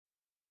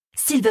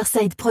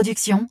Silverside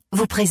Productions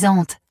vous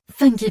présente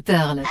Funky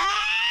Pearl.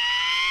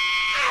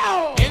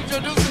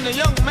 Introducing the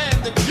young man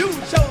that you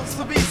chose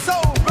to be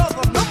soul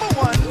brother number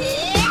one.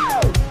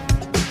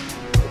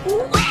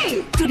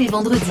 Ouais. Tous les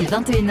vendredis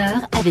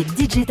 21h avec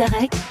DJ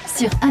Tarek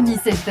sur Amis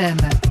FM.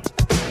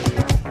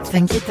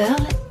 Funky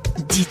Pearl,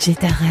 DJ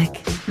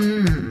Tarek.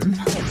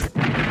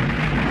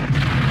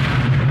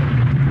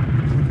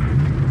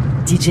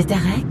 DJ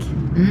Tarek,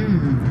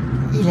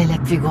 il a la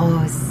plus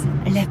grosse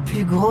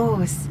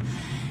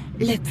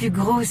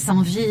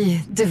envie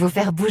de vous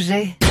faire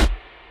bouger.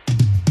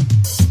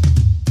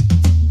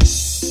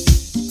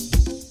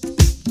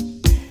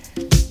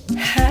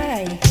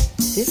 Hi,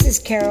 this is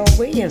Carol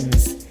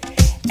Williams,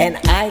 and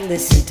I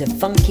listen to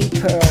Funky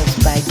Pearls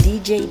by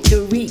DJ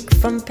Tariq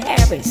from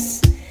Paris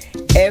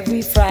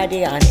every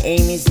Friday on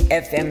Amy's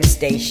FM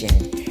station.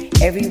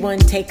 Everyone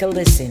take a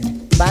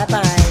listen.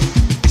 Bye-bye.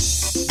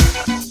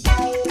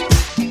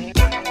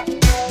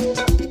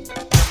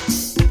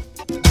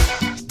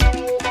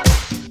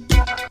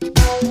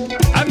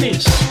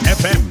 Amis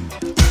FM.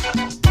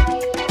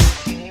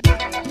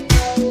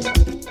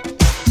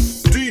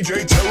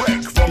 DJ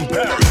Tarek from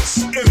Paris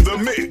in the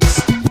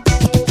mix.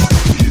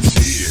 It's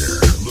here,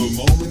 the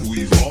moment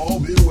we've all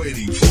been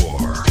waiting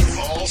for.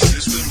 All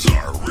systems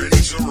are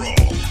ready to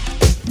roll.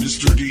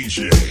 Mr.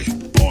 DJ,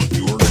 on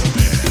your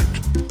command.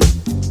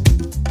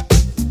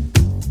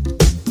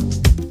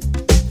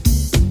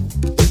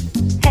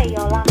 Hey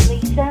y'all, I'm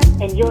Lisa,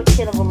 and you're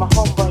chilling with my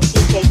homeboy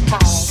DJ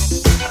Tarek.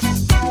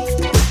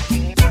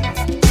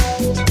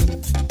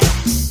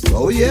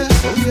 Oh yeah,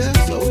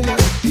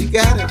 he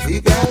got it,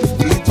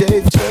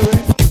 DJ Tarek.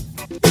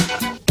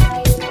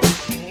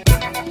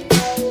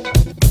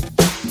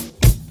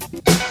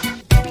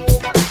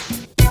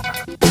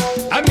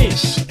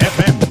 Amis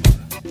FM.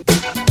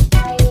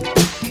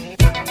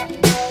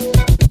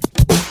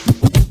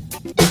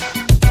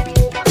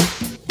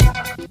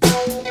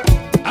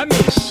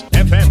 Amis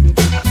FM.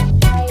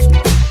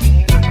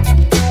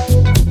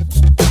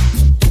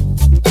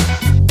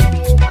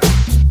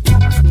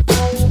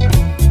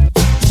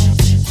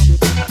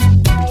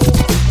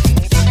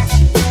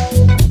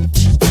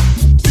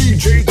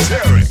 DJ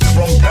Tarek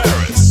from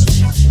Paris.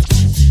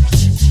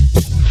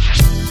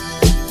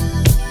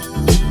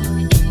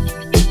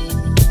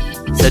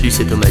 Salut,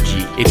 c'est Thomas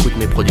G. Écoute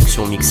mes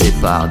productions mixées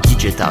par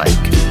DJ Tarek.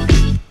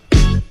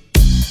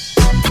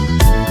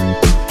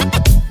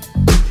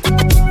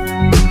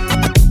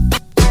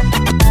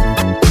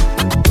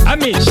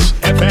 Amis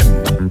FM.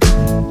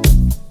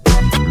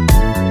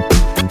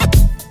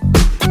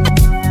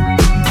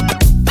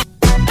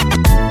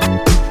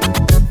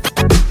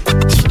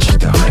 DJ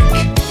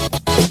Tarek.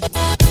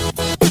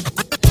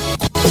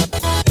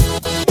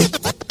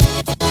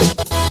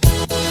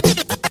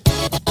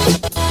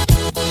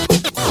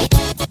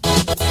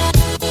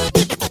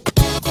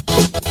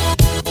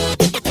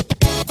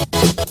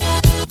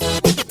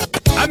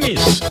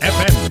 Amis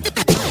FM.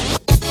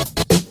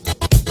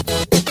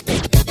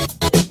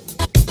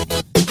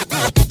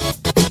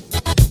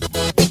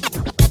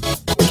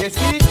 Qu'est-ce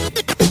qu'il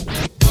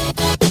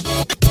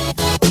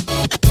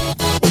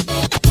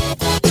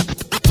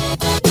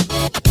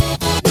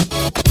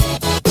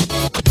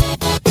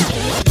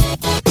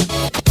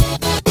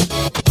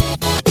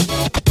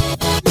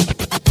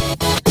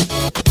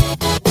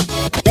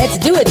Let's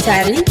do it,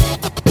 Tyree.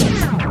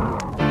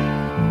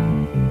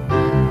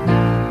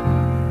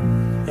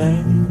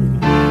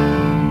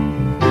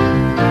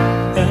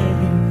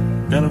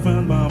 Gotta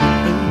find my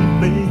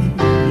baby.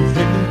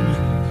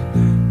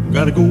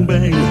 Gotta go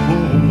back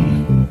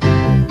home.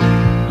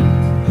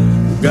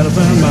 Gotta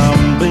find my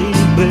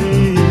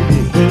baby.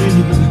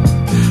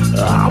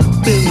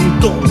 I've been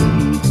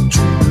gone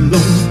too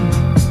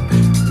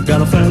long.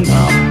 Gotta find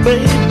my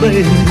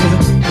baby.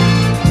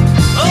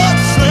 Oh,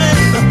 say,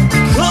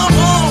 come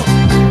on.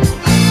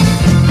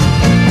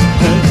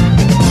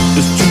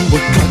 It's 2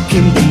 o'clock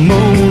in the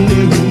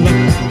morning,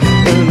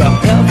 and I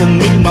haven't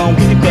made my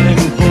way back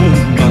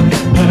home.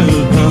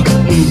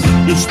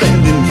 You're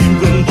standing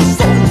here in the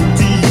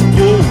salty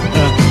road,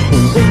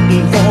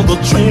 waiting for the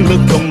train to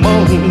come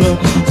on.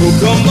 Oh,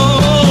 come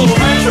on,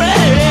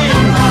 train.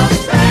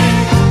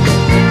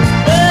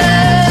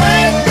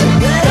 Hey,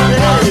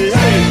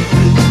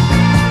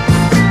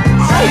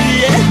 oh,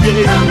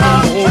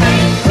 yeah.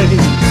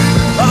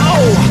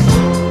 Oh,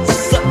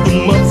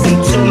 7 months and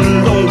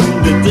 10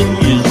 lonely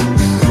days.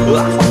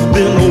 I've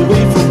been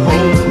away from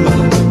home,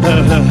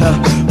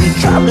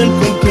 traveling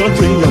from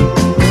country,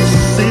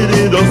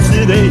 city to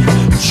city,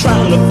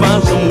 trying to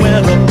find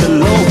somewhere to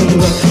belong.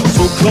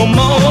 So come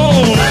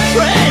on,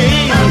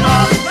 train.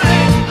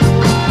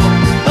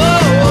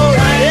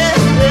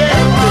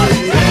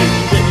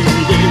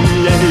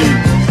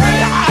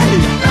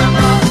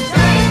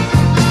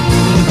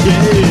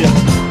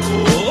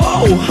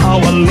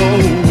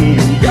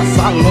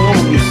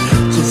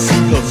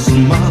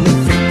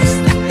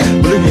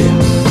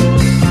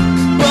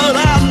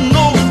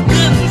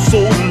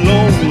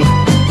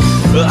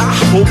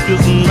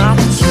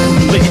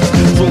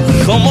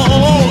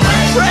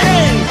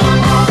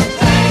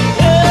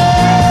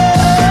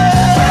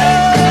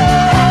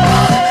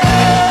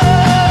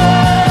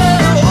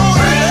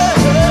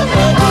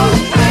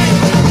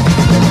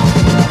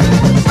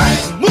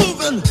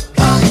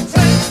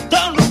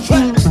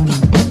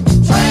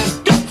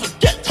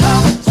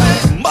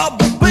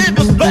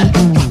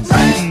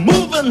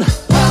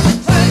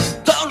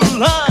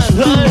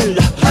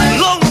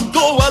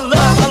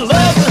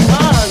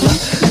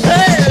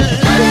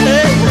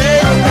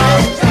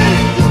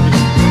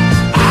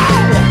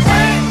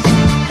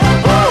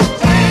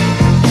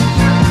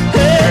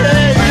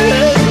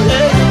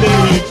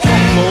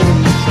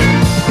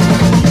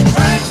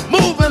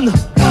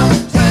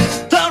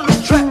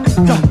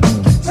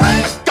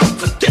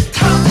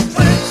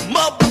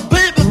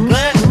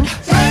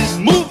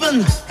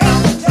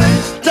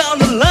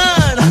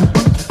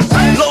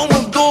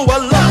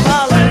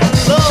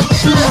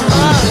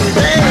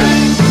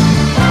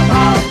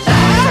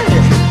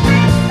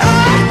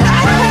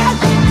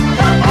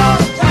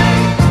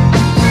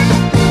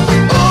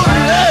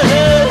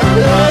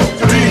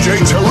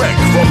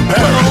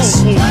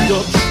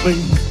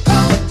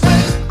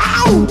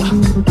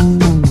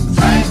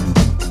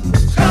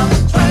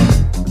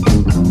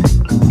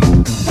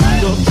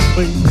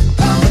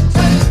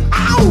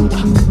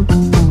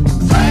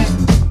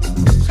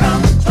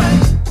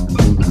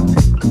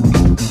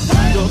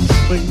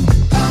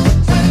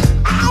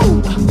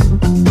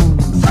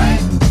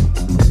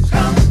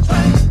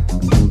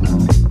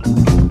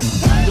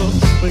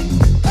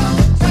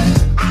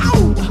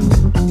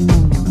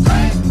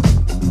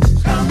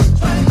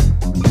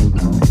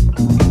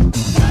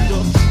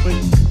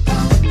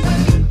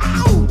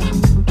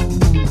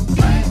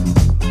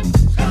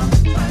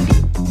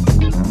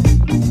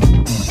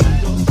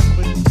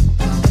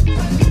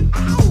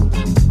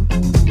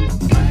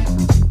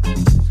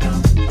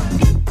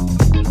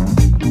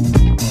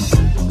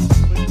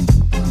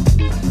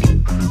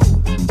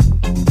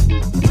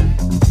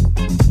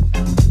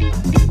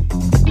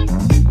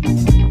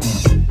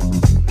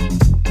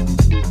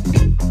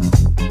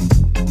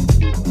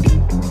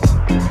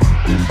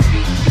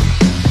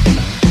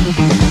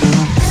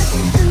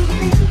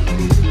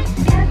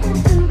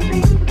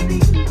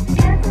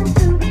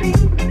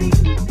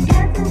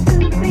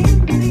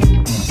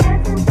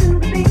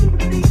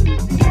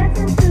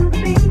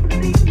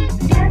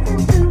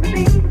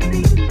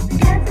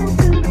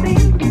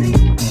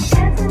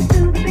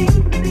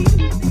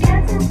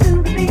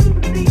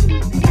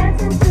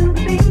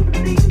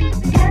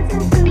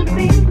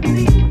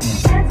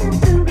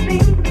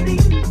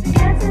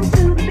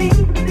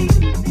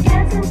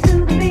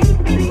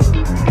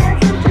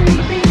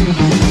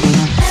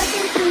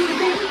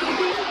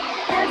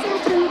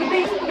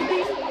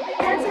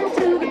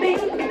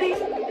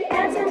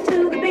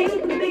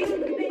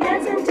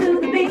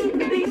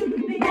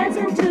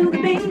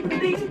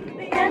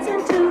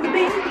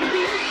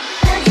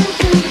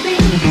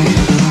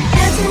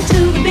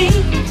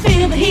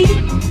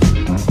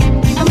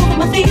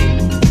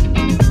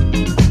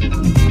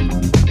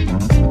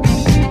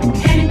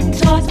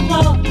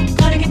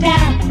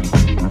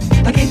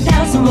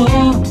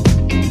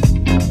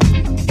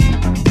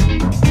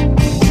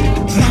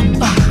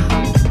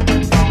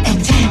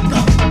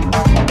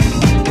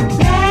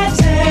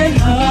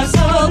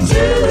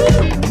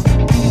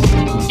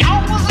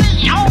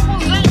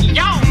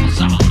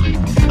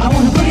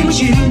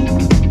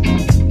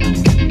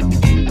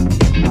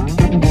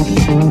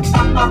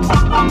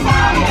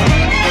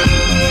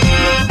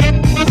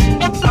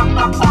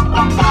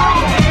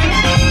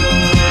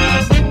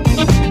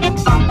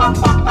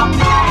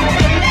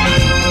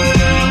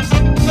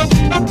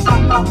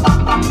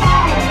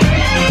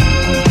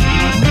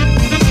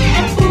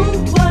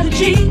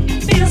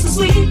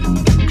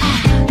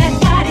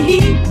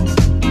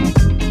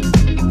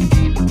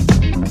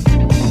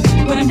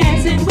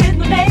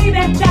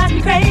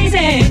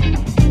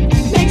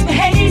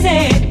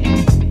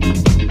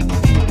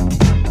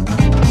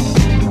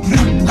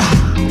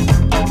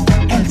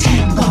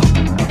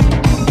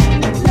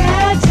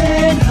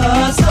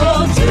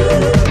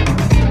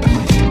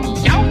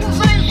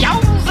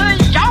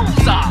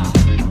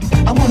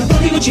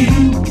 with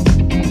you.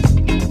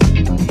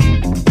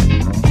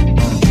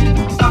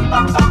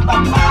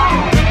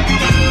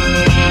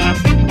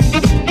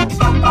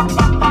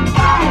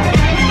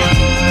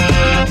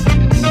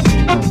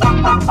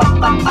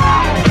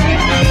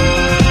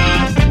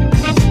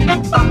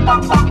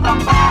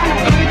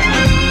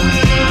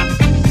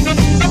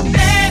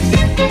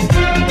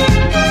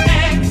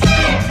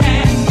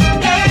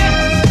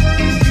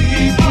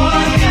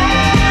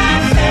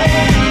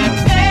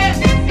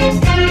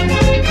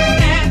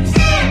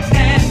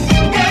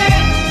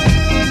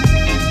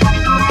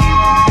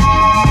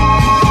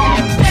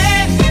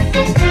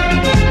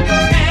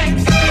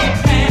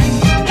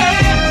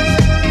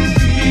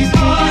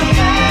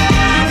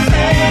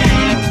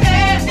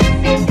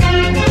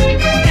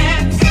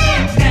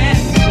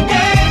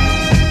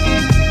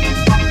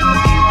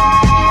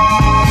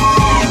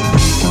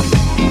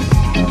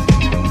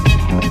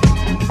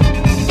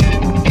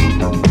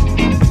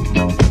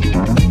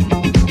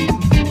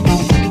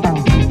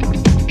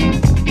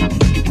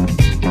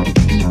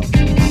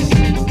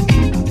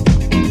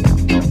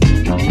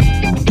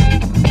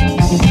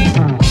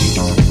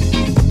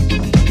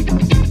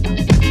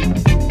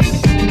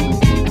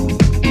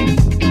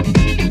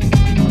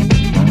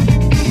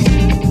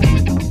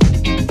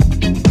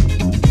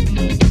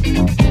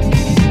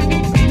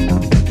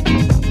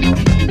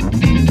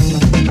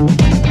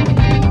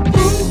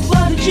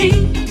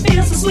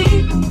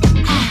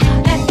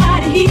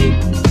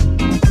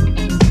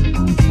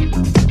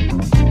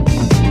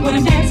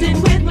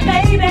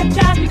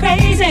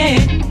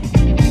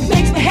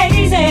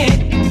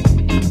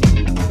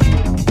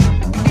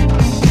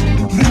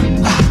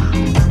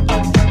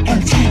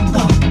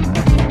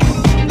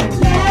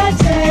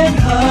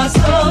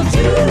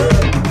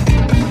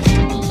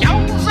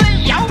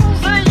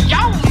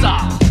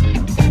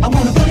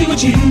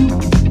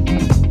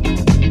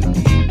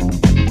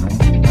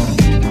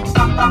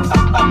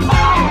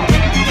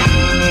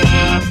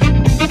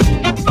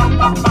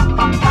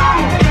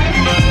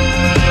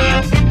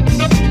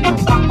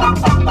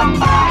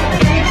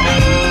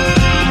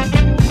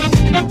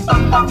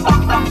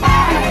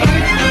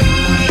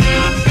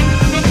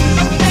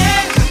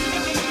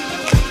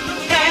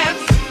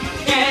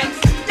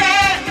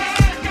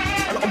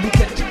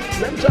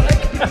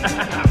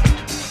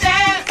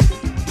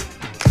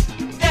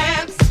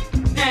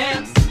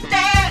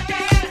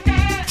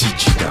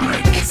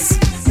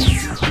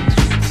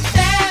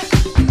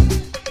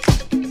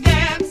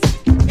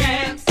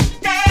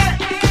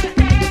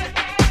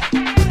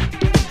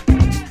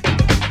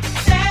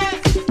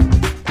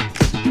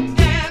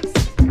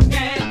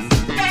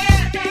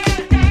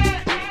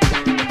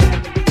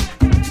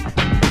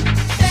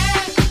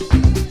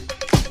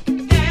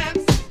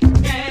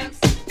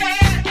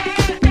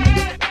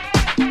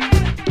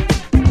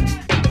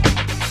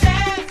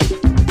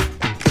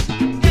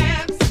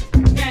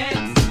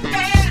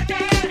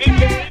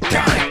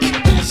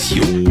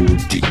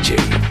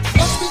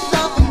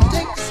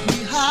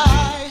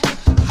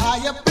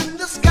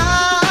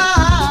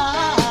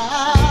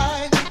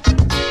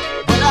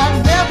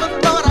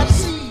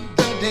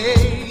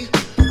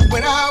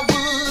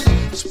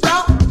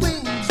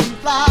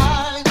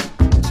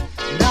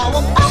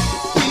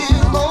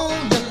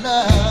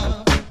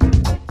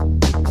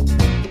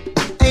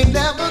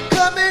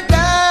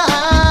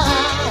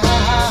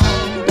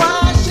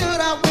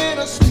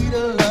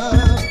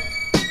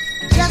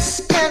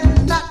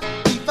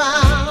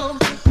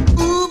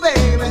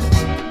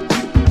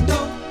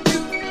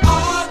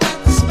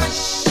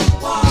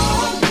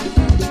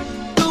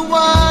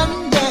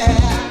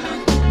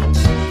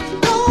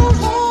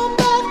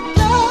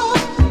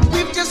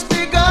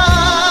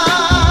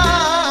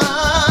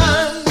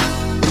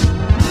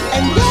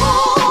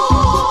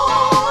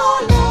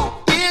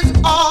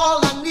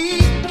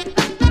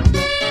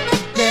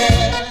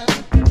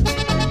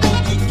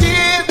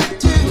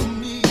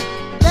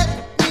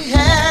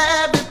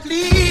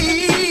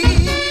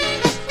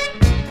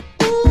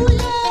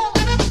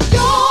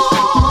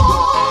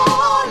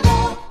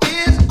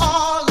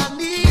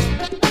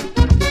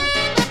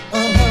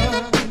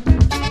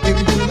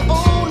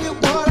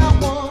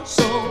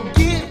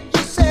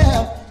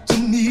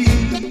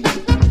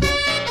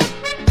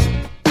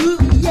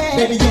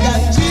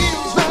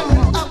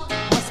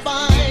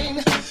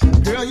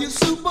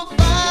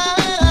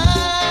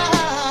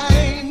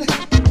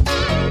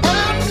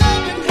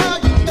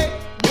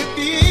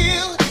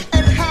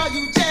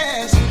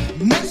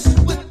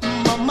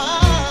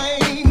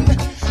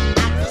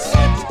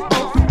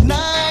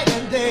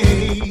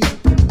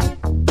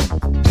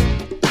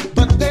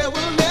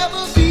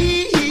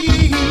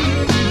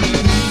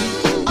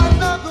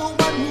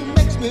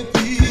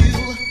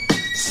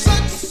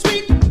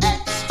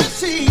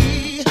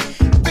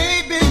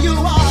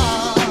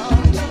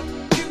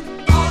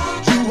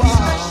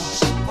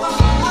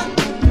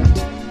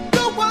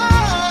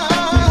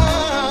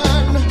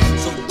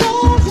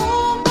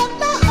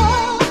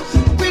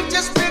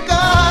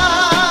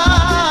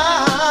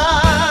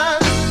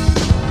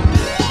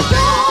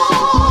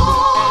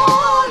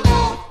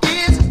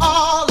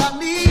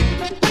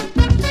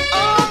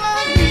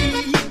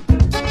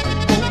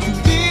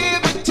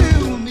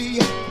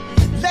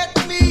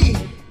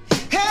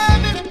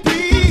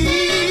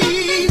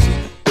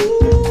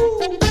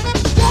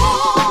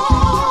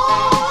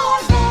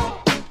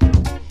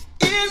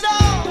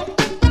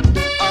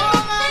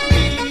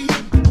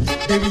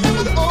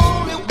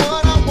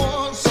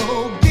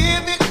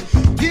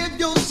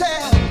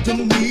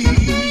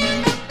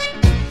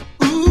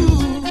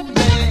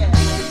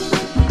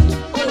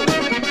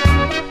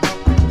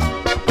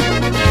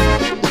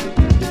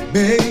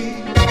 babe.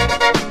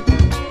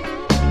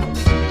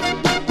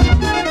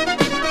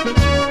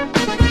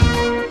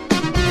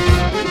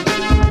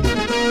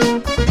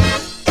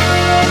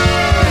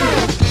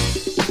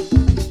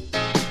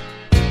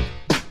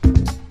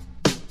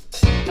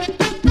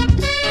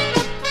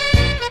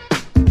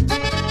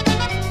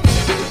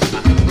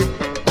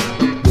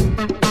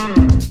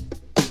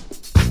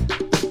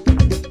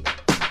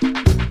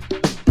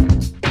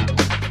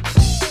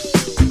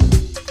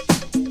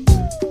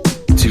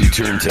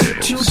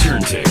 Two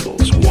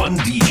turntables, one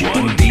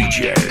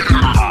DJ,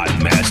 hot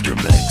master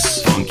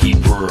mix, Funky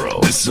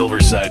Pearl, the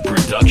Silverside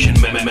Production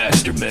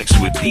master mix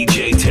with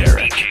DJ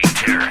Tarek.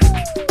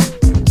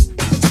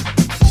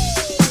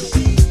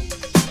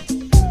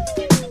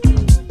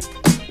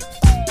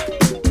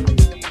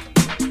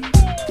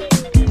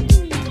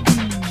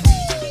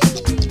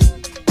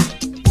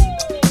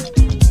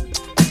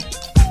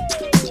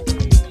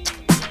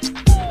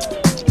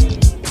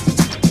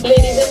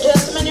 Ladies and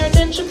gentlemen, your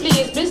attention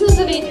please. Business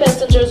elite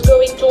passengers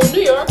going to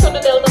New York on the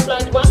Delta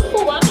Flight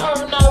 141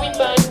 are now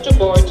invited to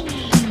board.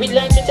 We'd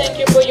like to thank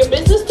you for your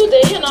business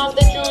today and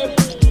ask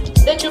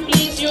that you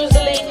please use the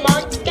lane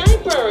marked Sky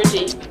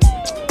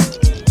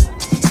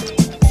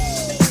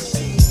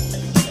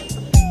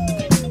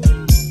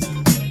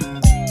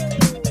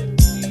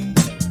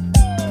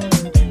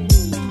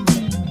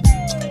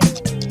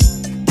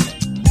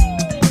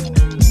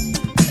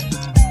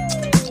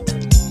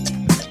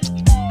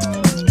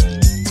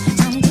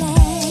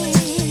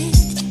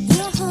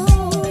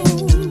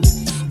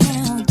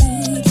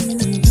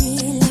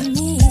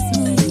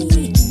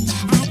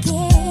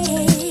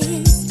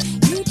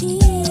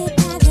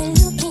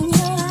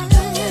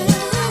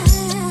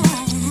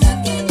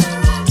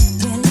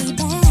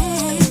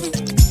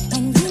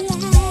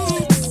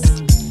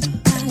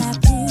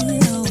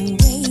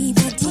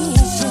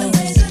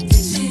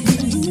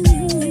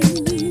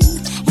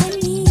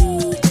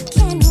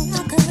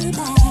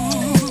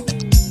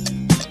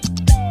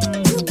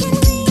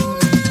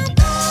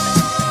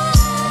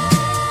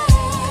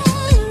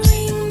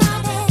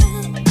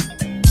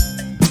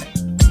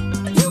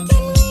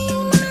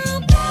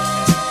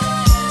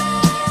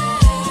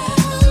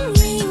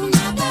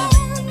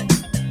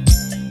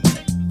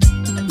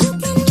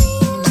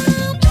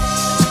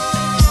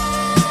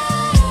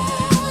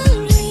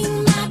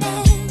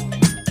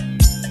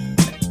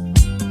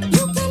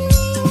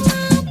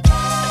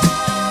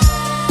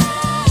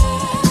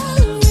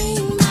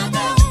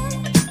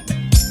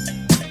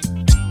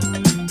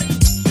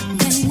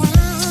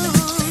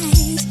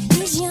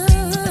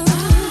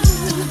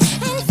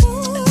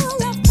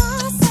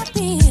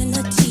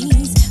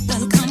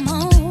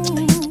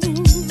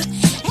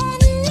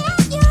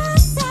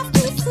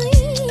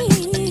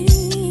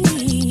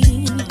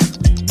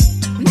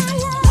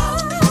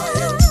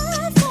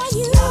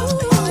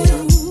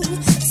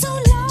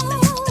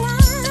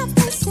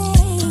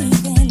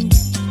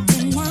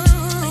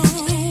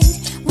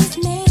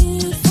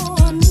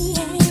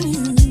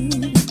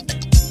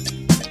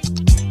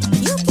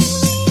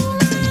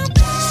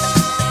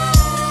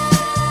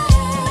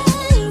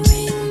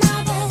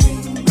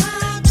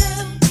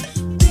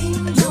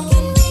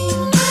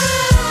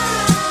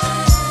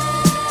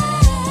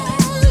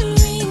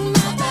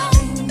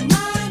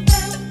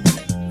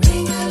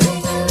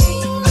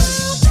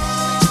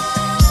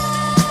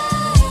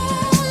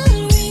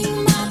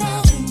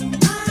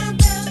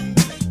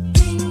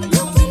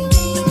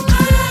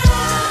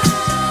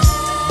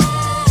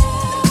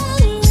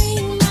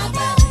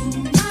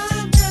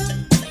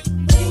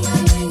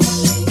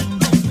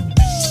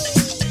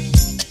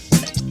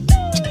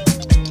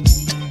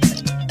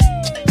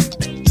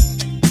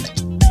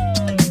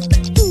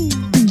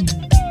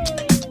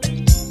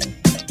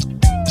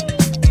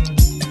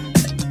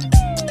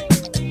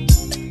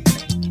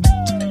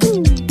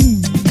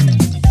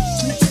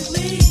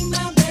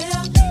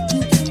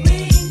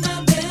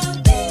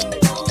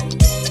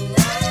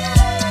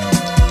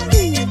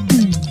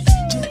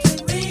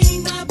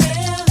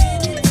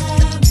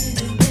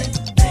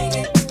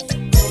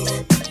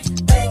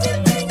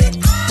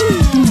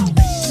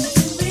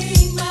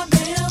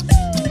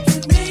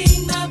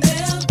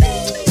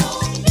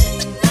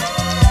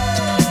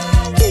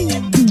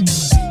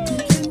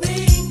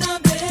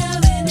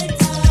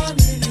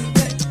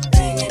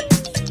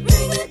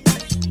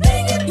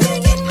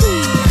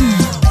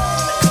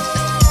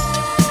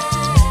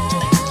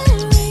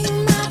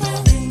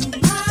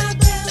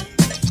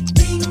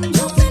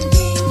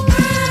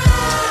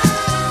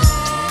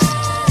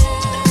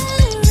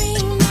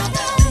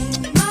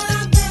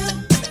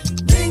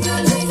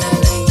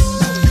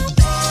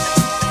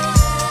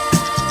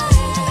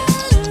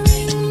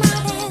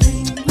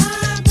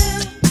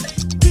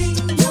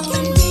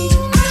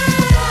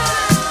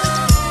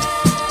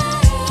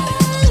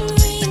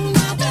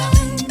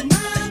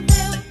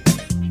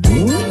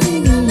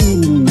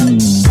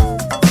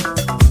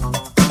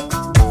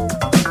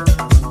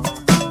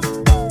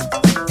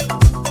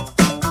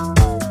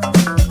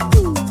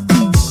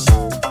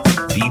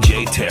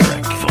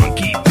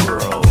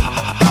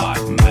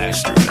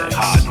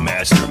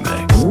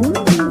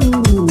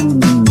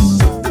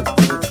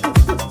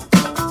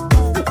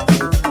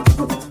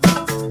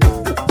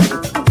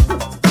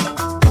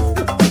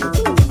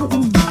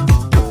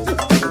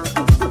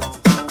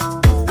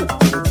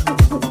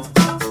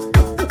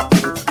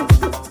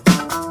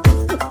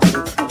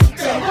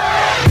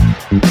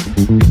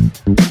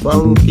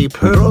Funky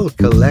Pearl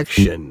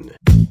Collection.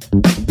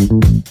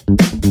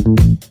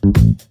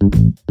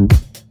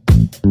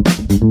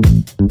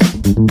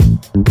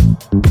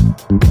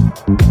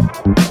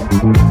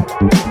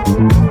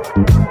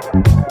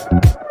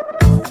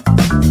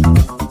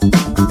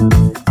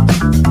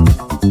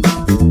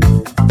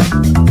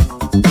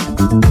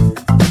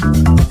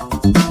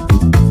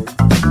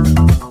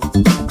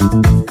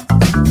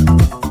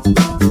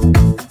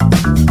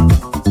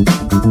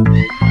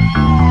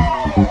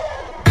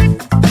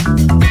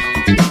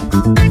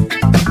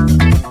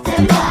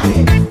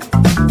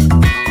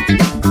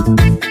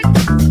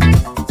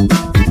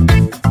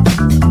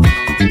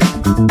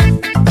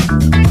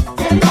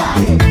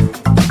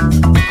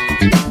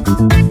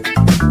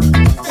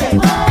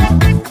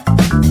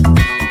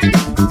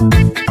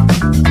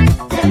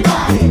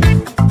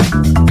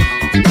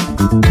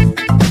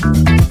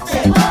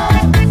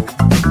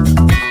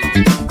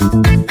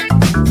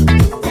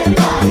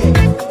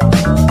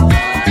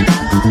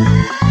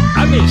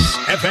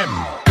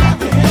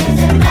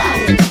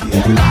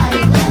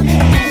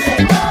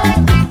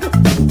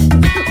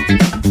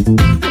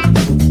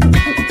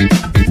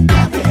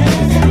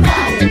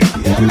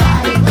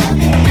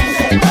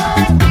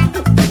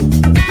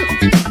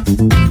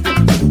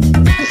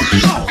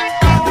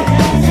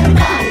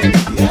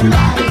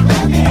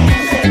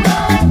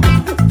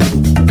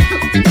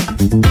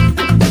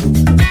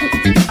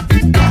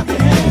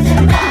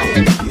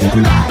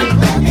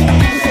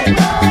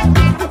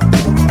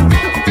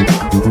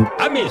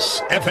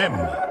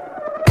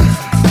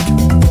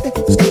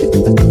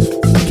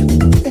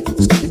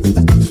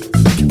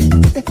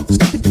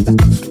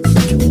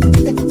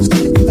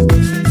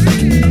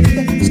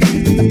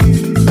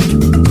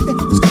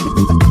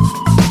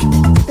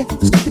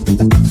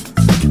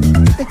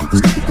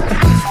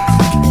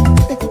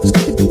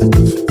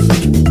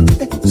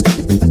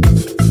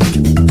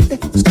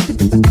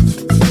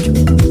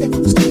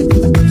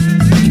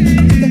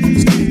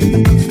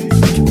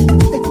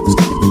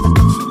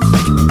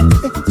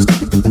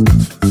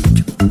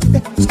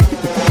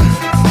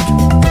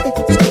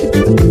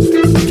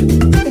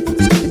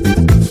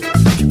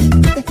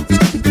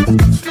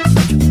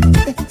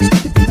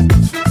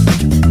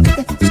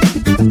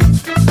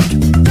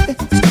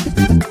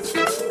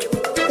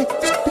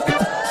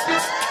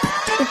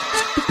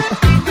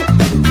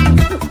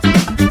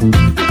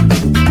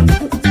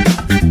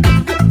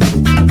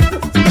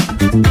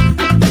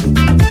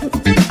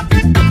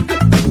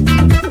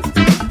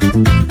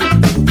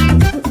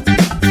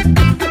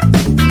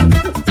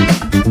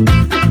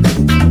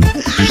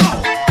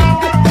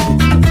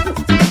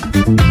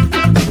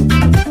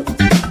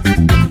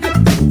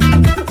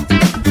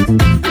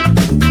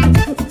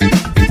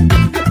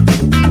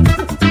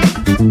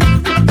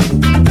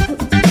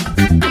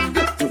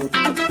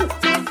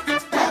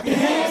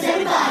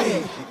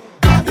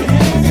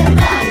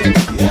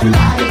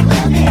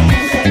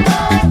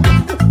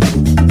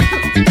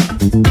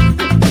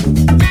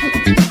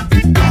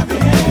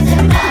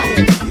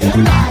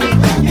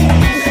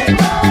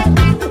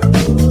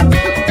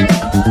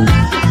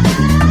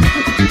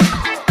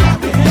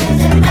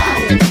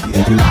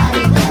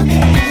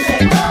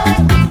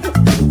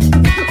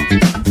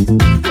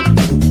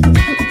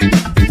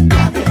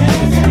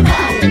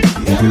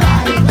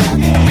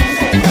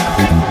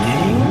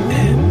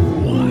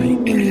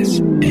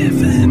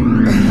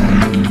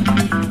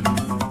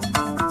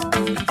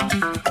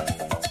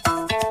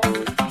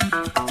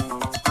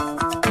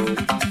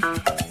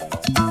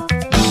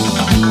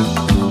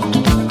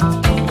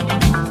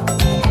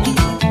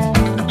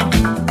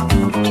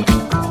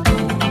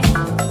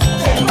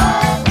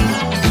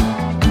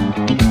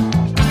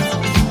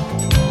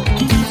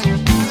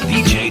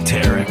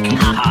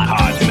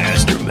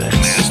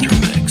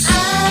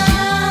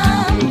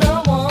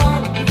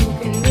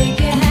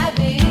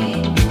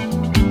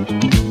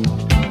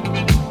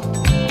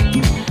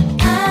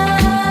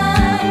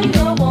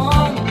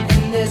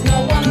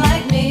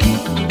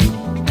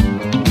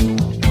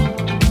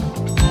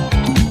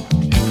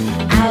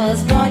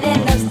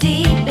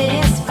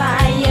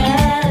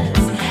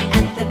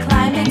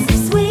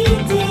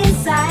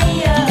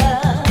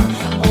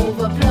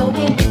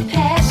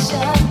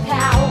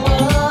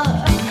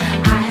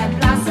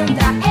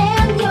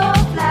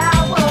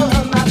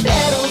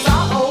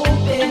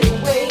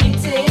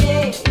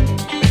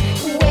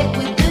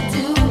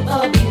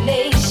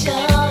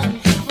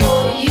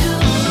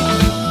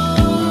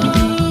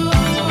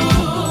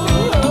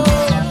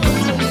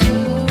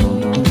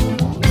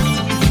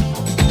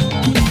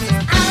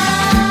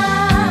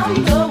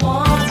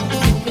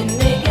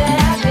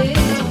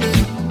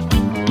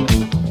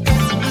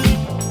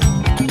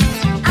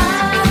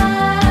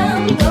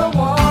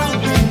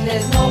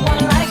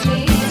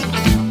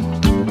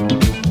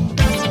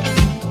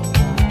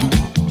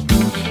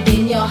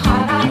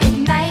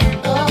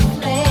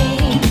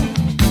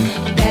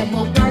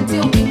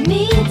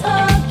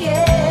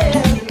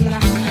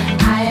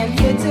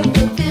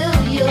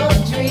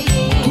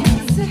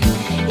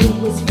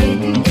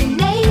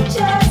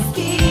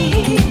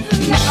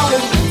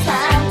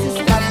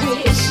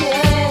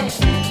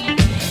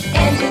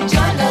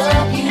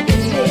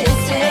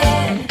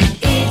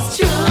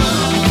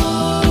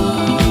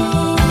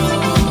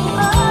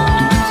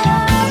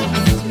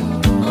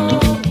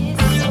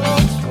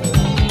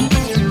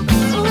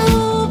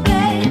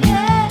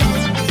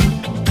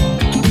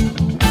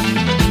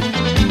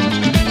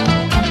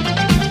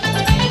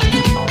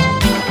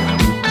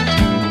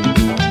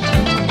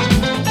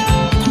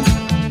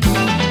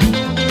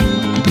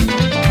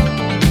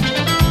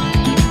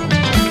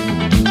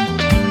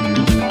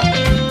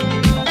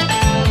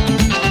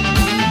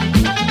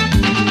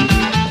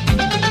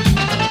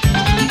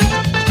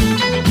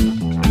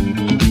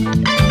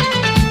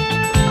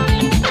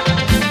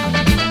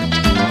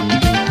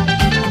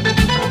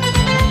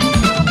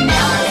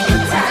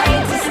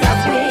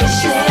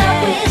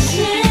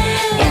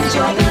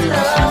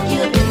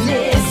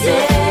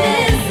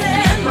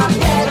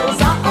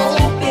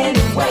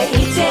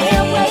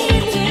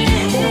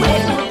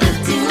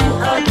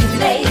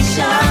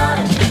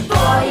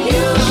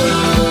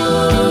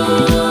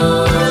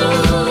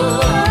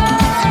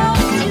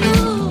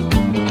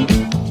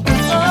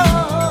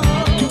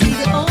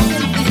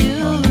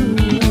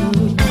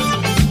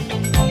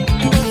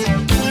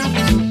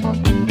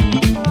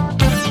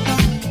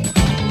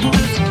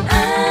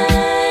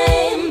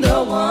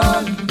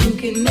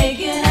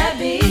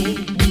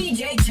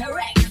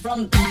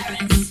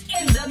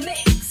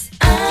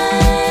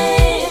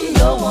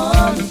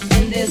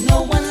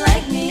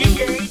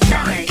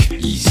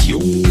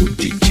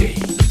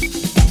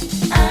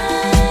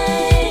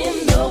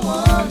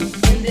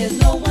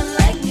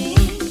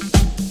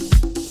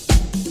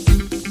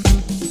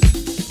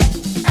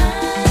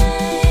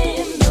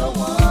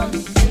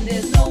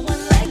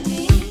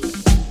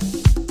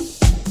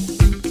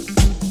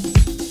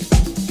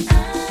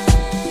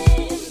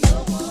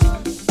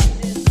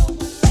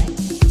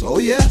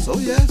 oh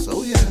yes,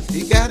 oh yes.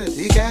 He got it,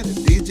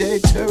 DJ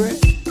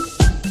Tarek.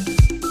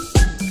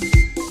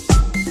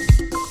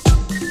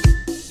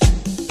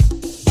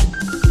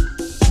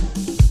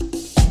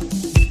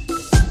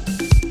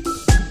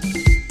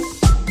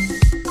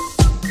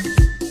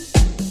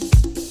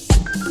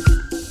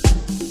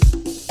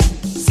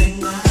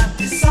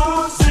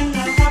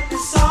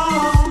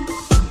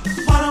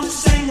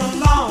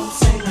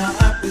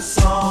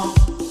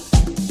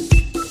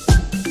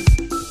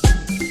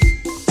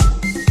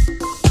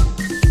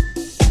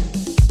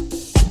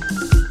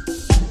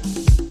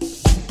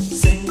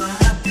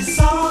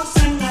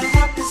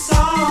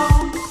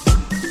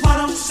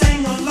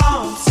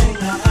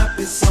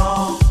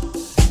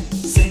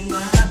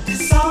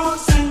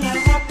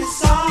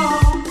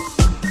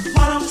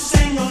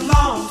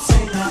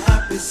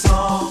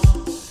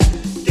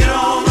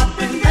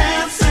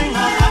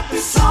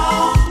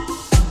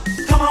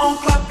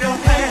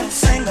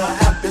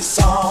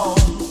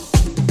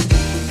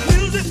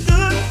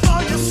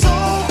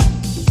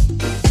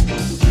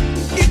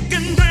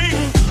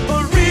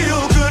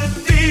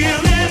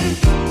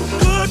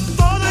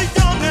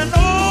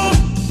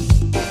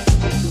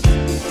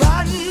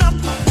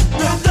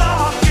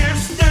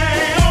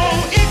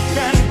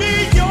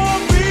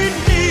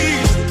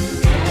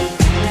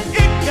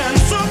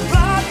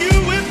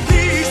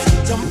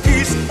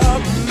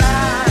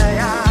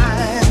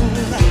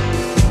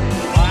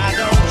 Why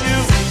don't you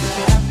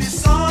happy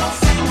song,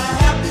 sing a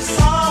happy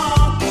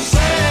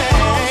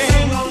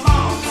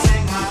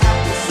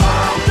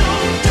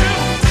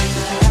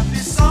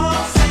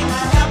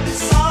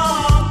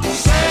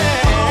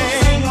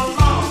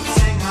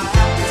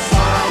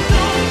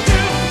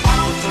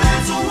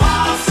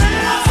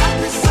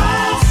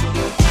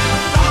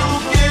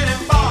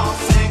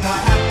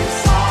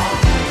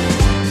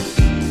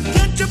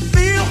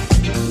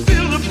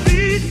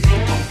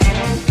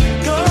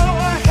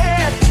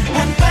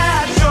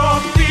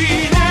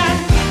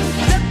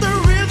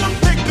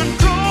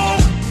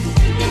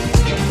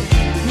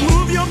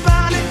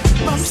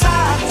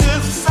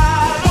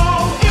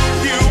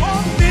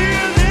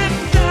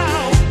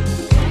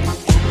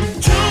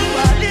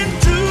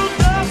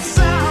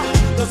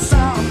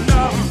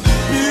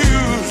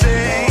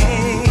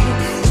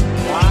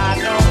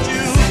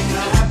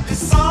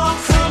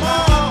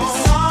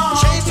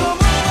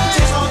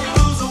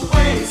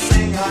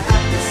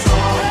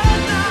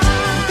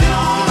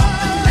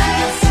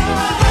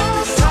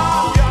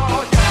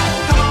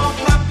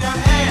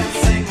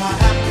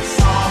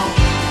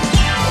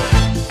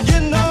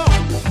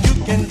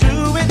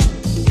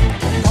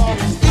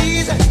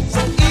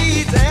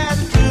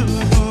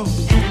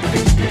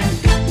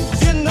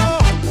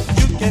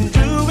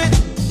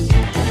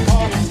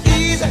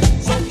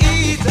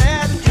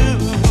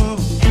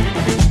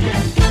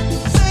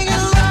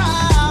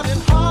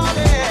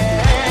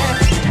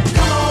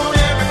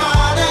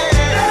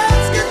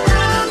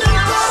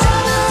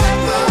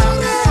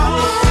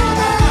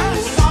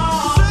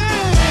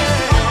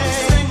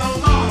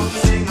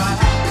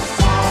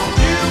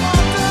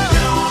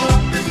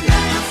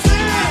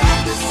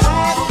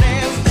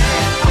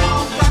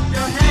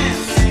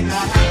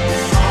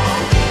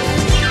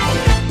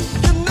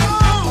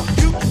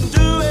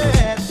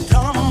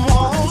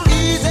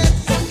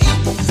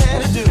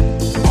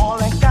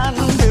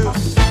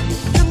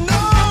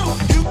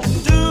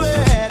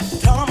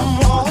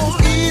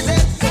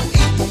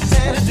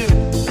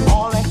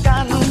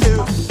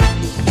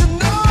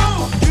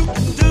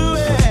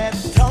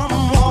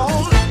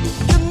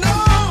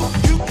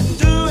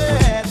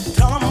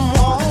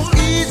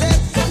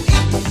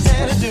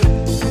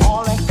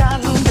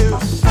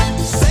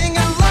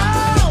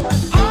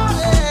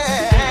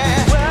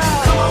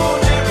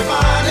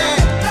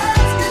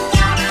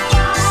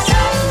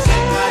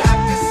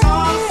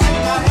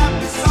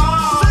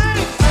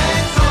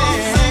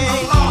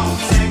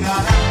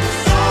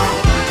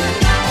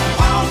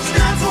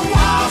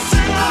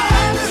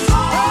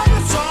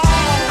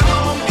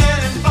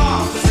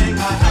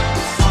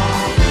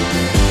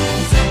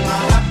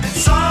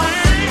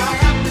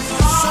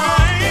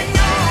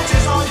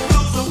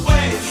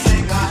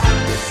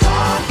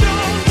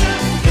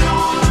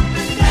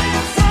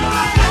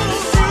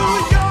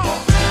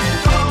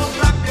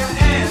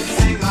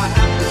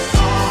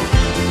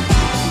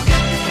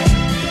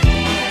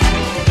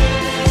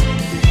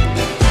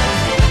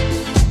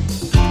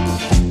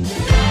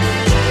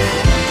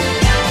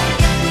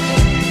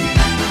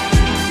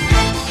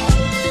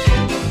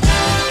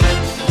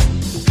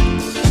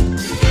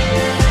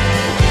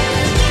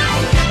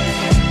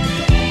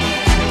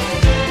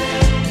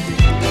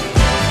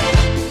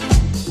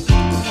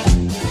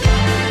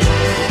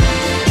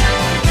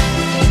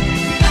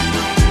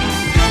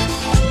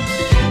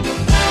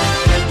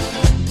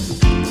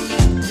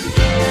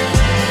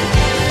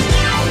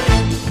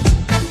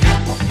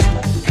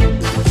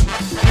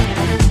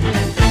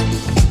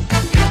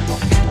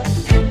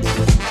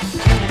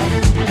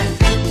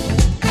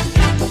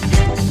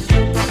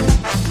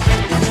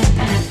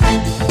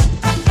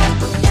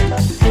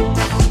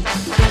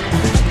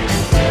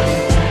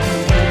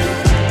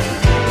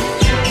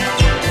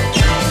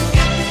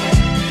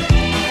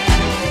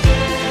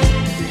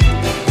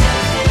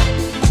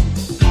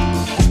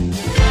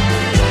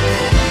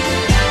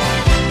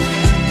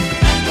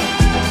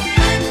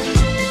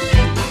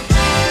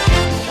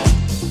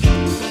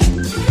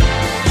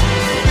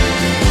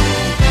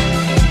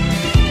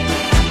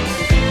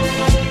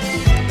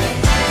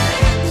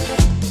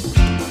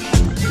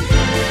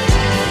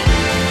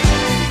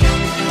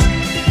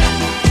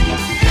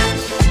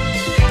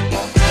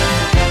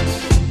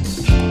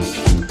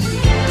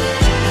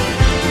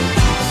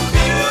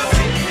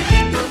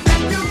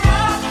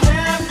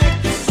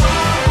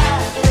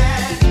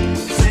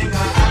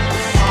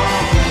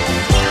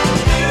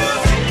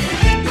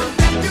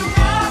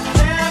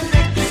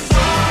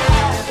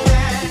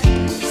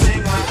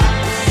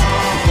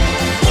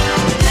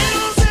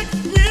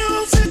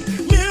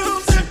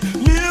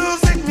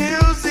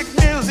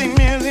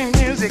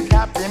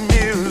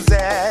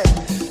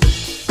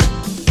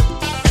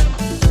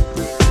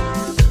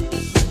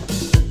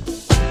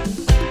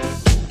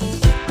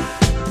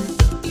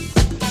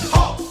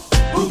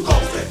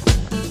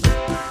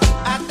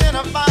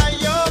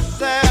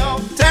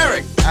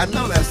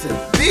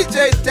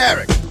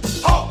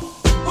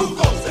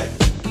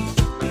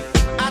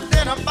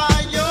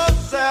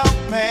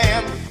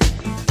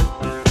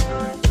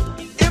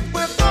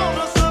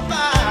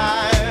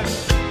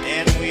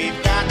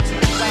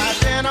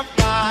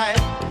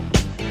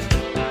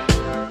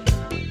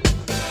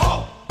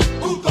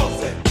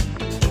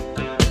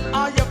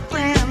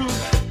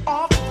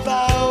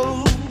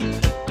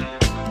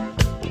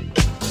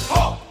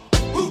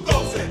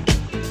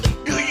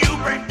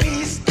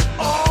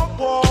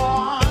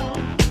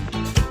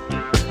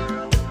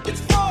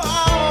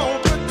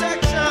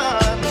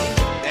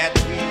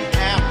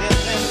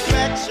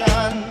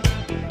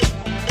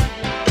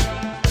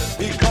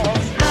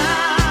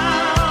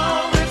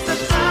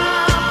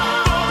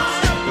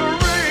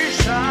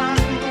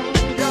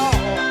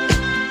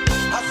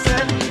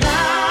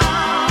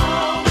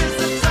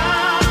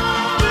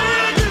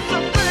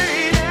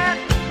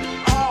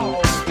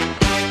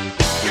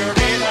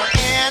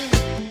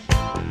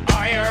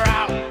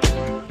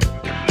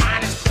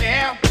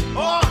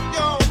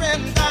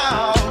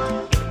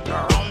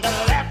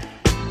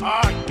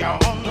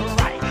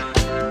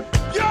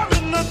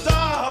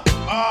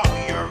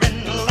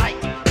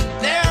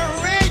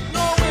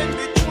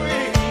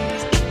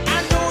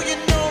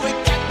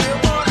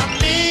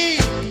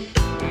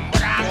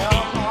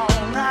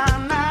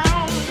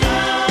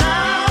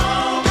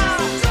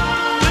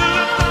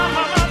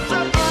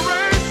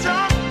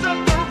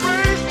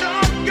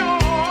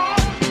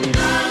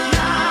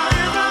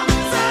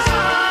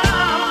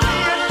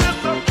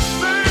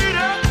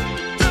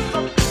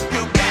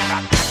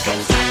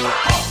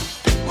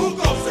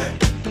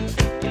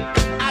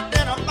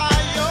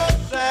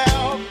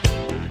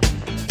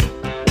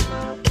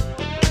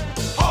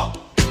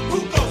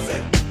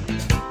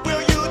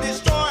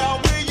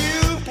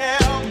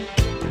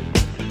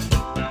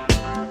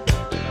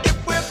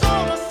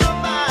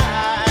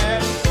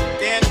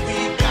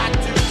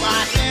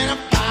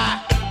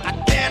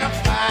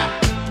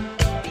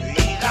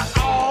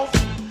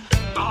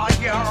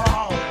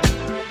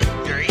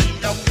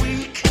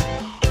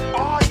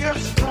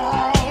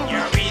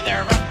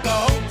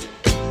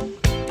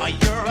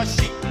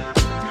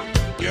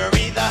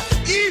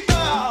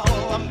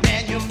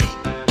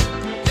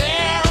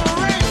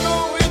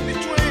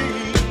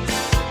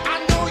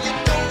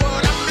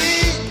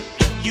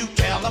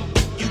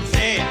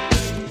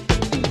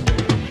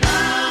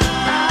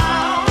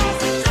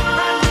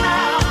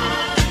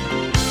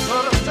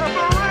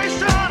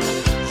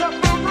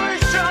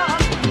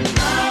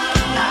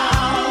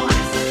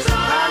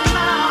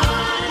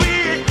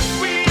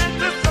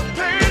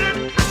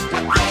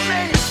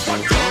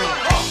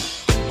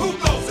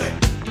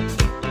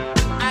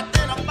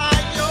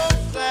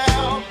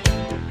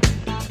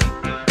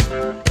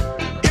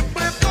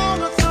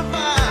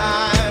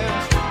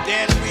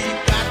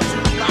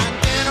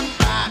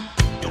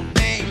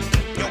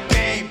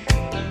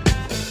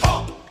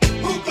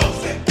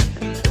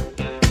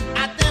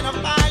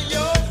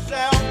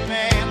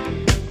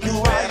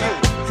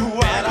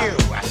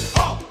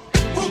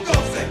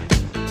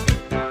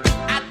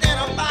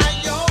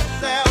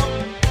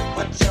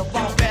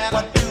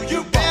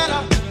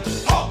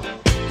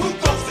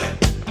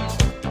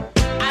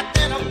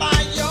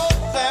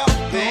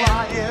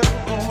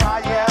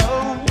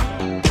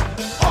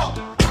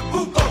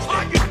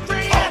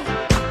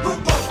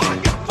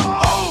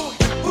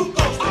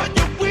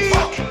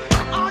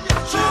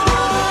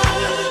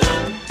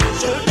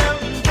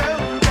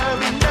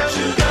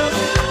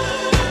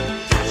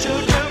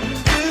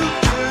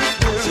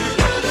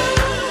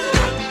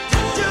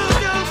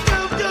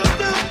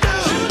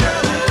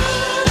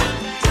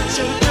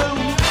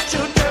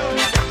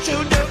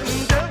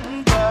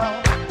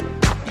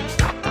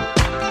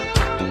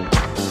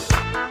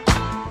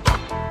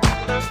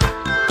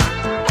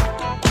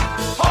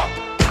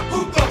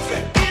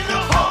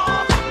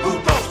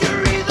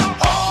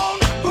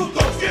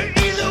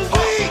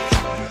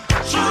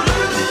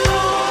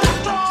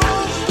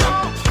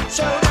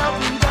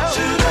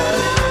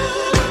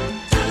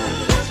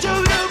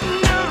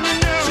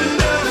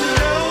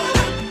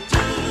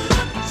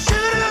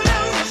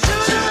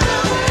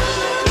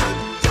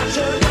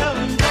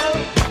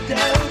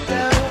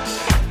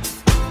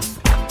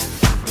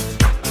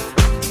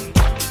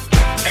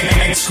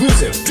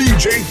Exclusive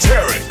DJ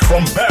Tarek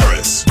from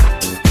Paris.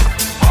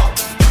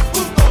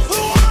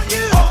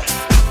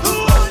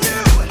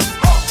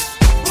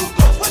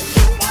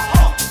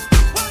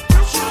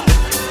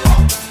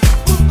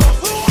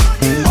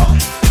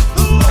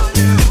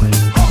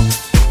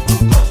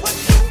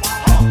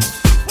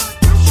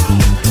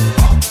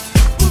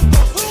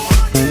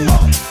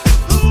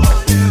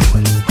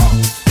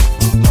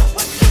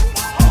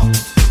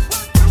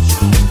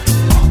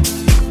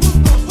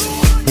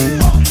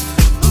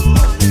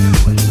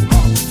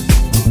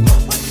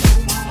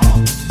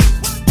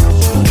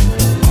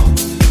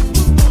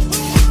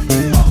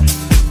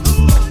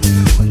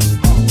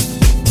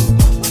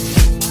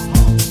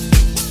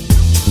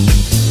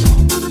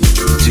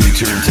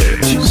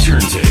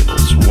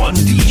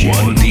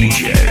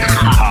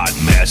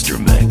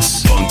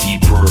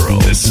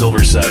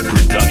 Silverside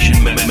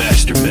Production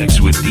Master Mix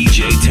with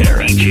DJ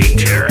Tarek. DJ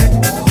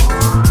Tarek.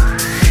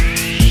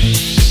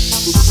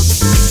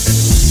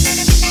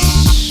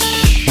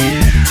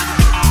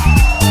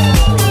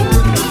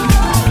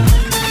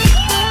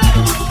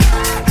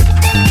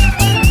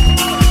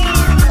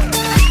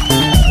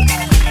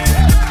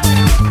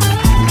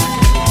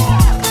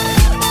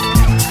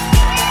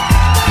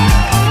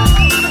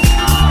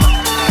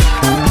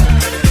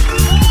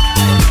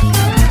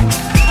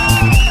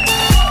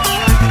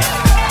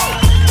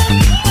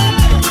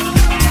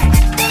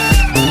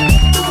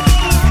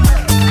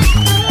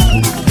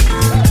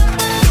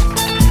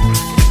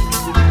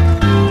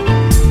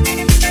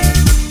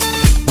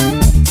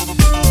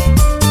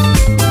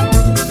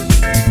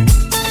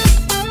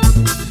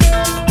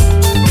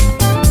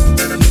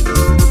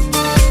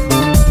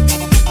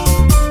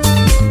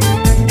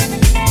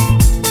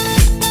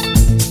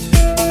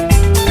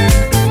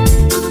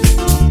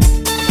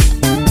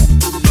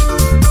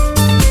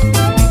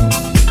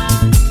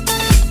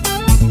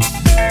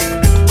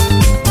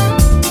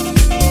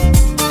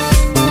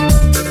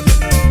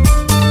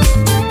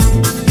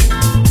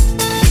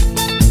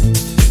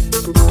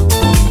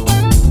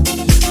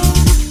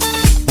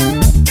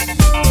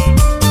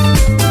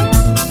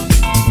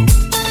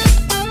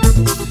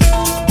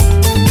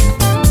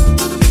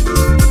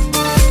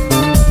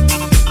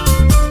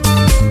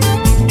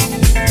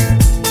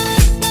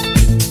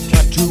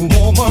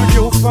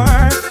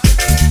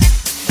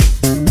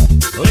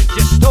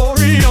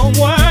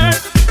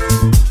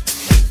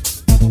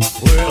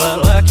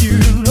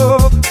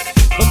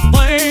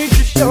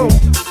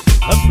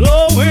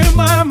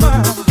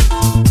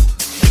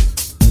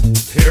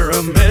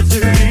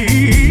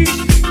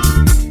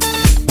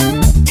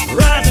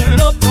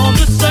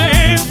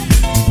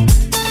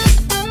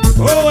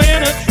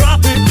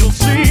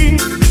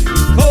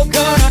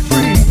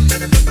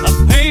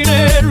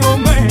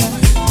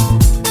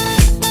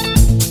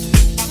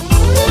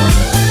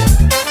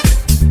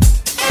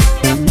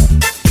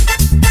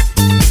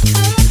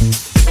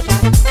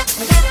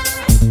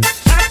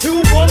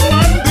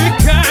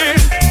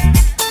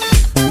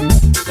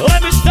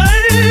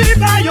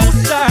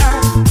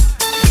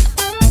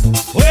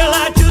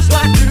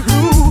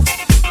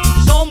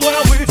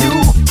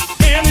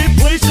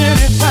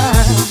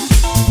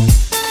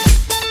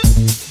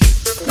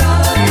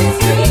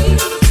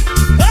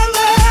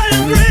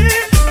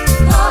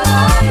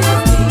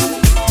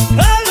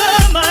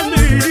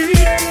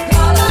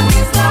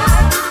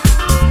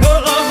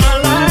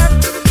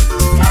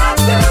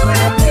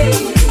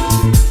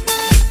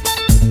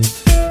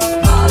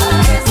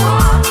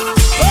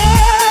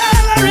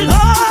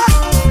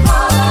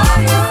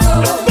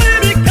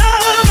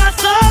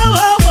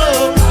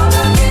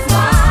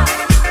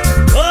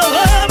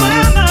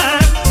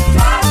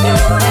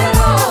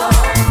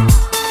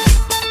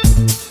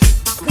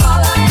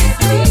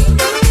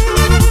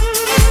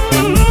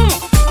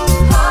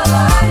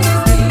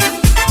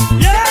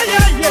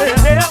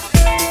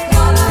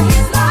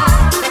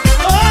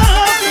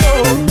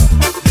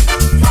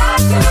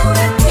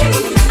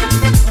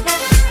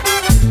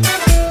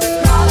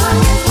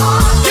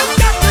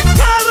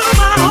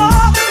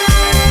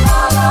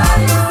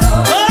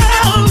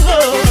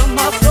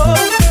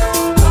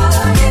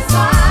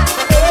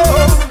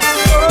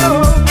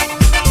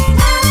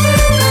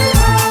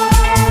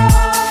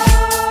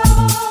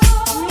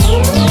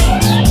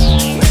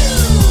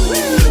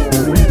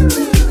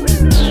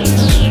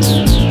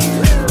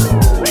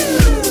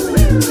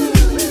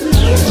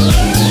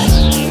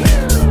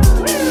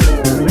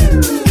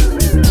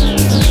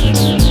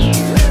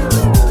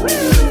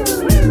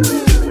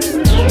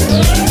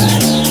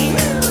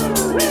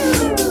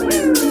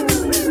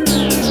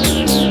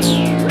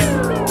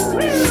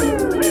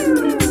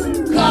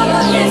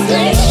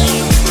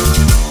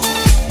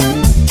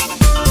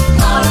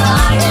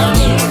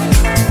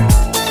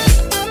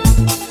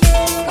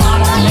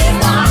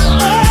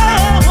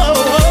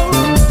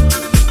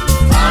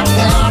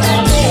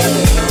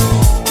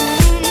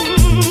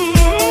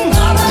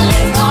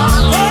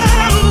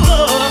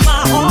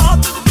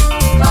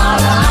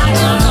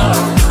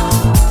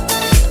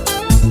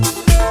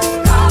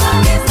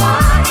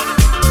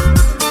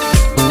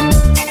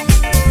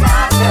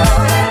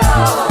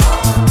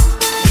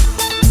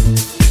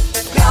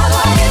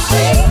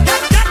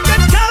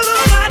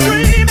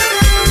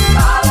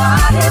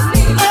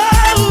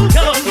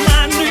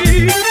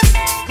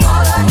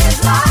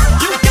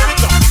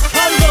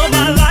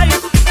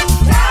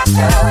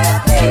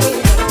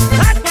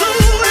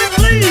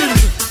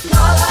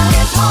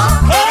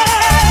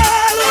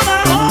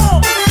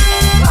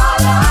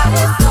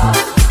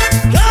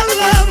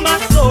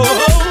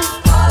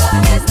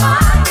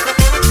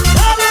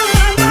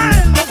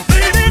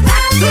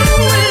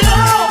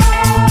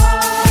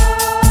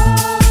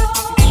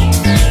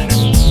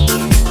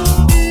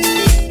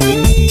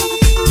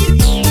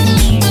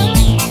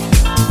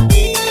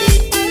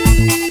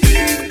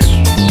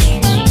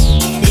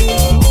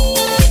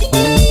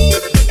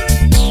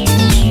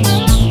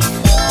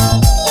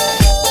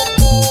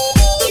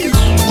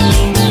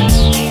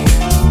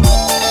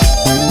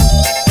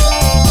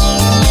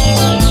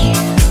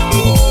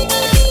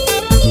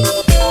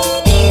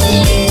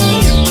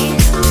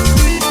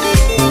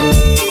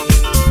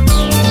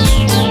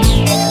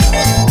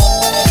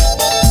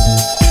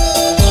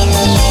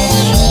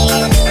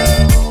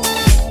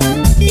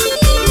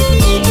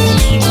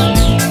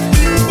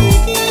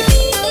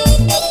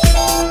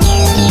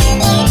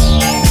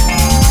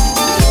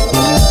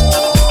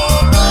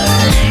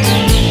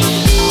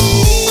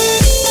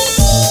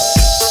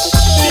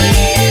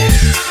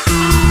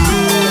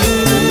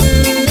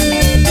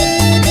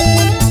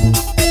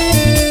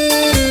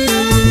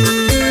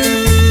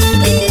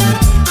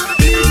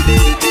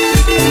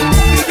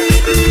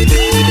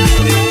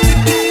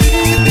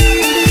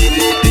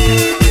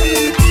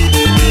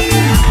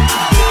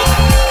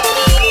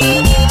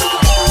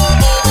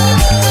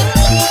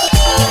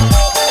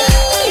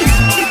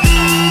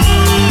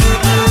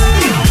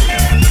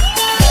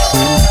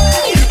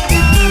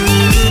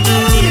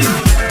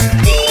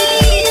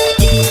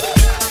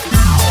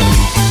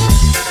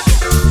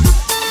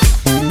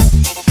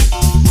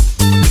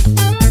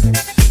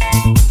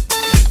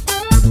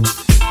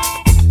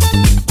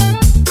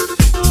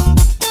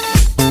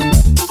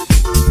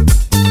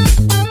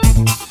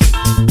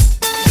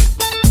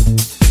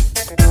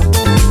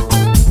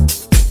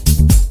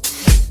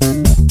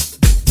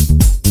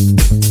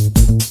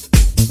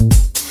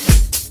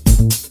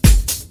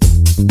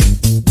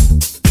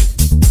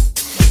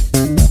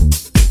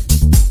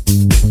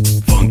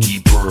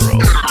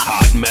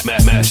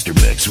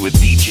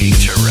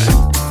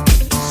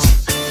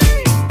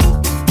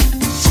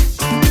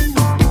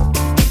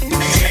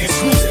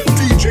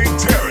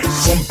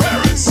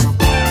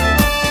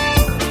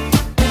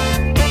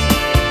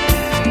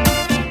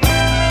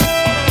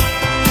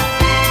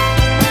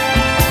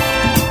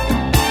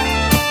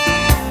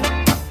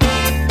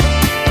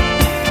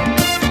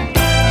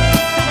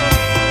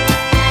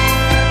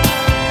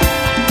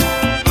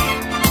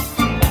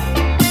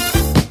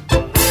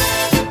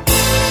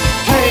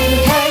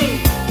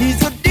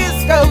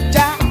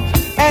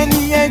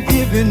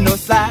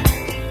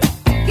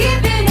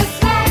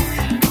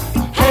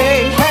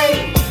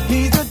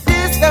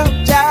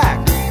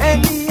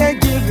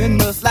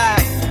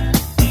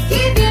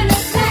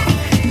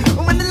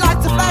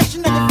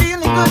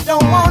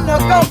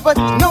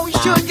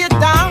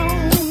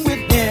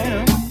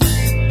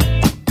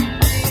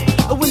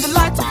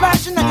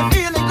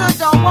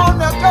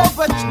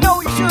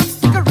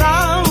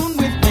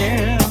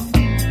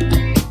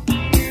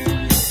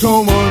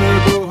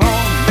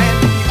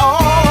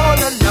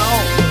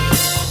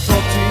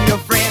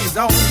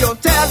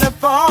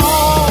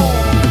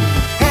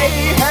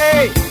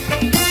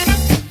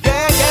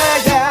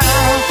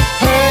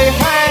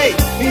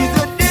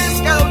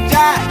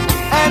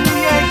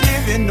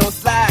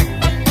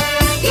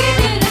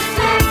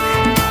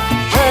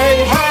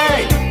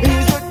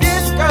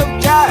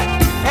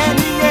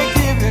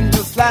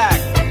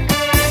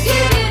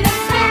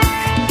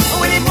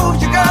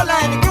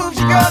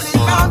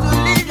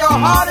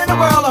 heart in the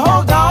world,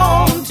 hold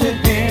on to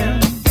him.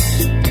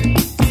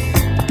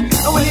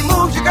 And when he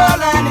moves your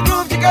girl and he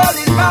grooves your girl,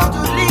 he's bound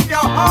to leave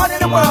your heart in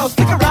the world.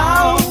 Stick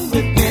around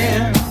with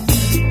him.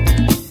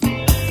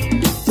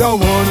 Don't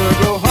wanna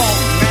go home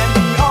and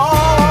be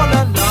all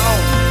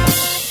alone.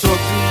 Talk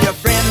to your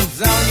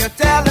friends on your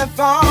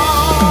telephone.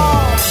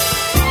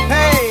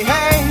 Hey,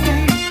 hey.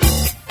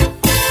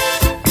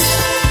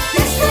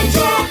 Disco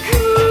Jack.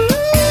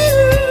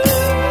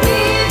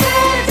 He's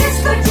a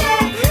Disco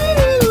Jack.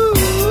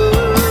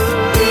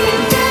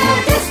 He's a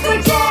Disco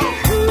Jack.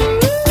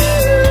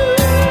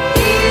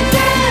 He's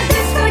a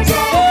Disco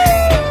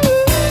Jack.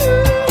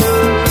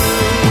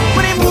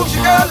 When he moves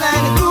your girl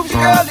and he grooves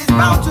your girl, he's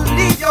bound to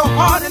leave your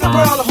heart in the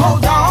world.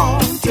 Hold on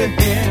to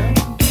him.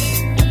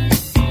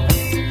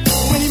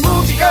 When he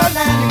moves your girl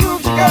and he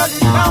grooves your girl,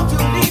 he's bound to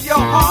leave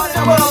your heart in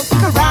the world.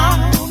 Stick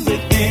around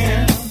with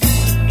him.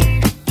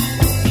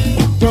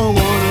 Don't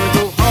wanna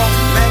go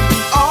home and be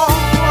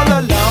all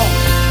alone.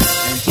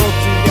 And talk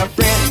to your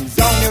friends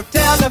on your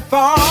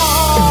telephone.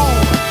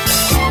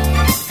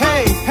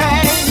 Hey,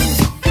 hey.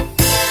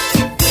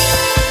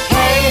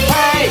 Hey,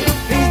 hey.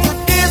 He's a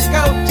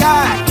disco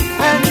jack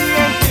and he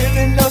ain't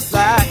giving no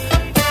slack.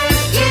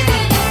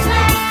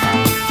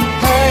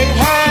 Hey,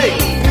 hey.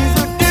 He's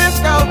a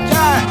disco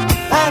jack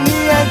and he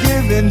ain't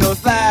giving no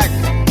slack.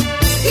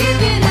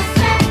 Giving a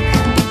slack.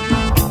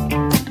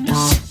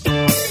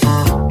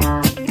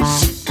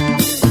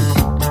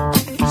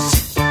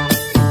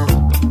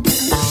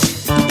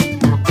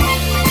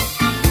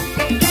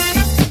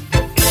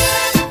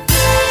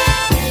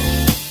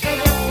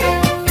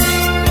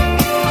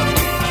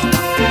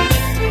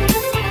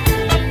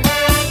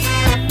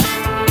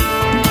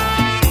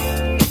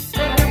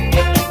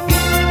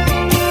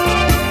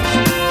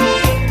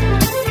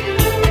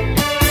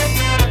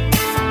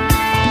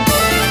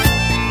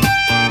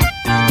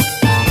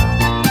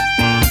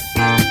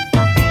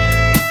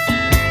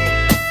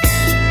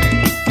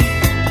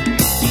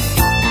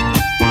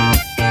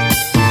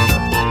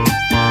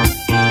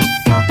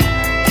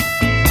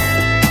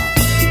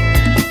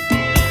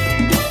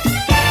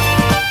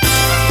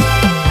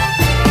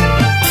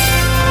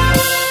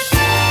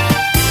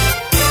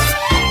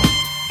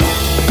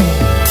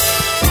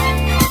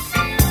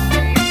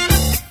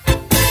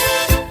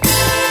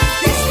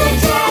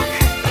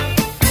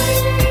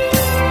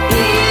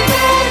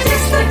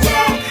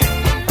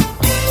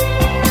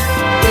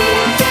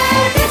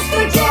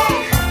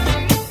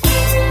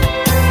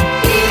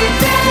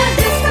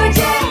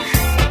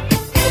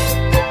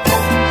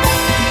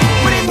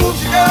 When he moves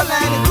your girl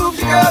and he grooves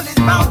your girl, he's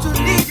bound to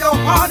leave your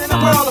heart in the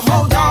world.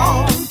 Hold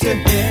on to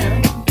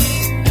him.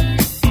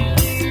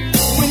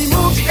 When he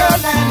moves your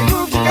girl and he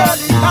grooves your girl,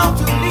 he's bound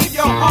to leave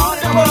your heart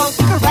in the world.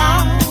 Stick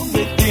around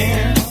with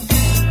him.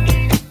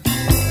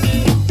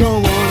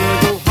 Don't wanna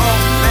go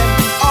home and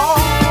be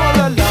all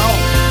alone.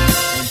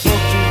 And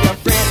talk to your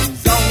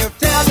friends on your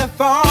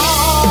telephone.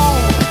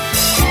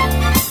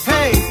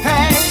 Hey,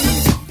 hey.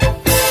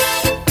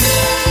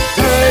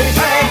 Hey,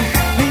 hey.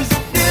 He's a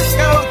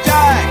disco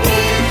jack.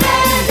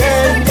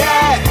 Yeah,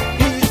 yeah.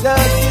 He's a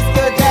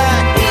disco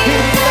jack.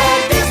 He's a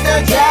disco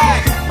jack.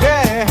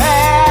 Yeah.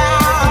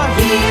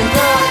 He's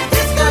a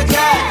disco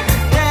jack.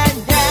 Yeah,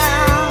 yeah.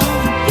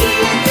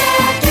 He's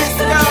a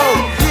disco,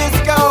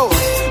 disco,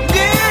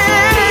 disco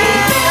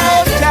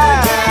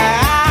jack.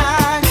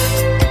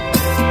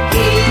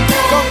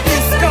 Go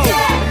disco,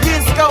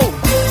 disco,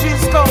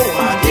 disco,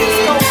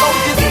 disco, go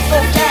disco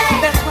jack.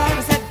 That's right,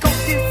 I said go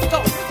disco.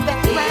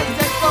 That's right, I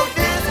said go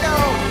disco.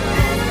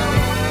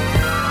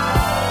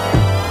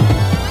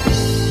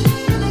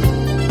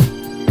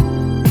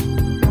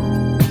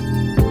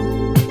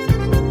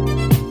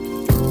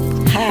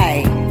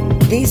 Hi,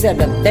 these are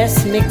the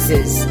best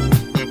mixes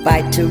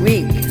by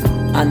Tariq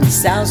on the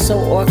Salsa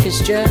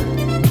Orchestra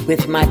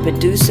with my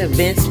producer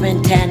Vince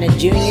Montana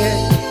Jr.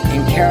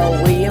 and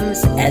Carol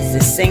Williams as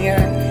the singer.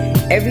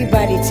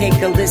 Everybody take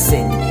a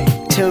listen.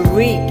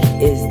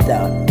 Tariq is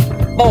the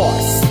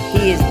boss.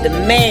 He is the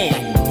man.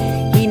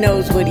 He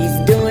knows what he's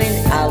doing.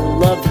 I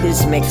love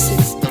his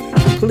mixes.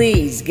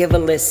 Please give a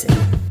listen.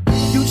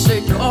 You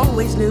said you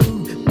always knew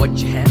what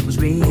you had was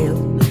real,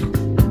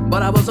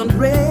 but I wasn't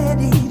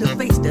ready to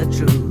face the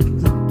truth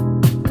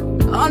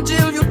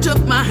until you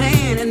took my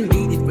hand and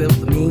made it real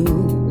for me.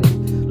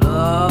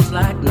 Love's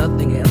like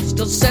nothing else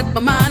to set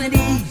my mind at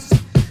ease.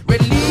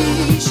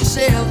 Release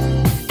yourself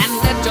and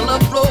let your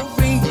love flow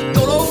free.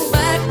 Don't hold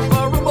back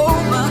for a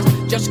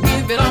moment, just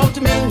give it all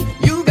to me.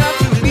 You got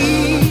to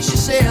release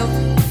yourself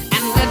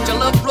and let your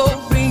love flow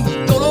free.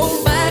 Don't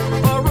hold back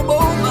for a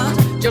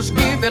moment, just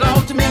give it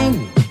all to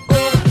me.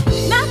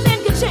 Nothing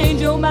can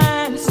change your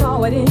mind, I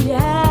saw it in your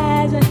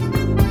eyes.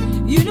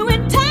 You knew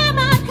in time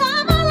I'd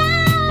come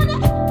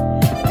around.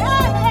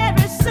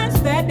 Ever since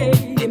that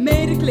day, you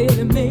made it clear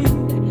to me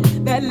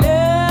that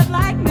love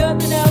like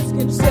nothing else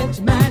can set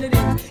your mind at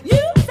ease.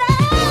 You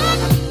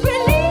said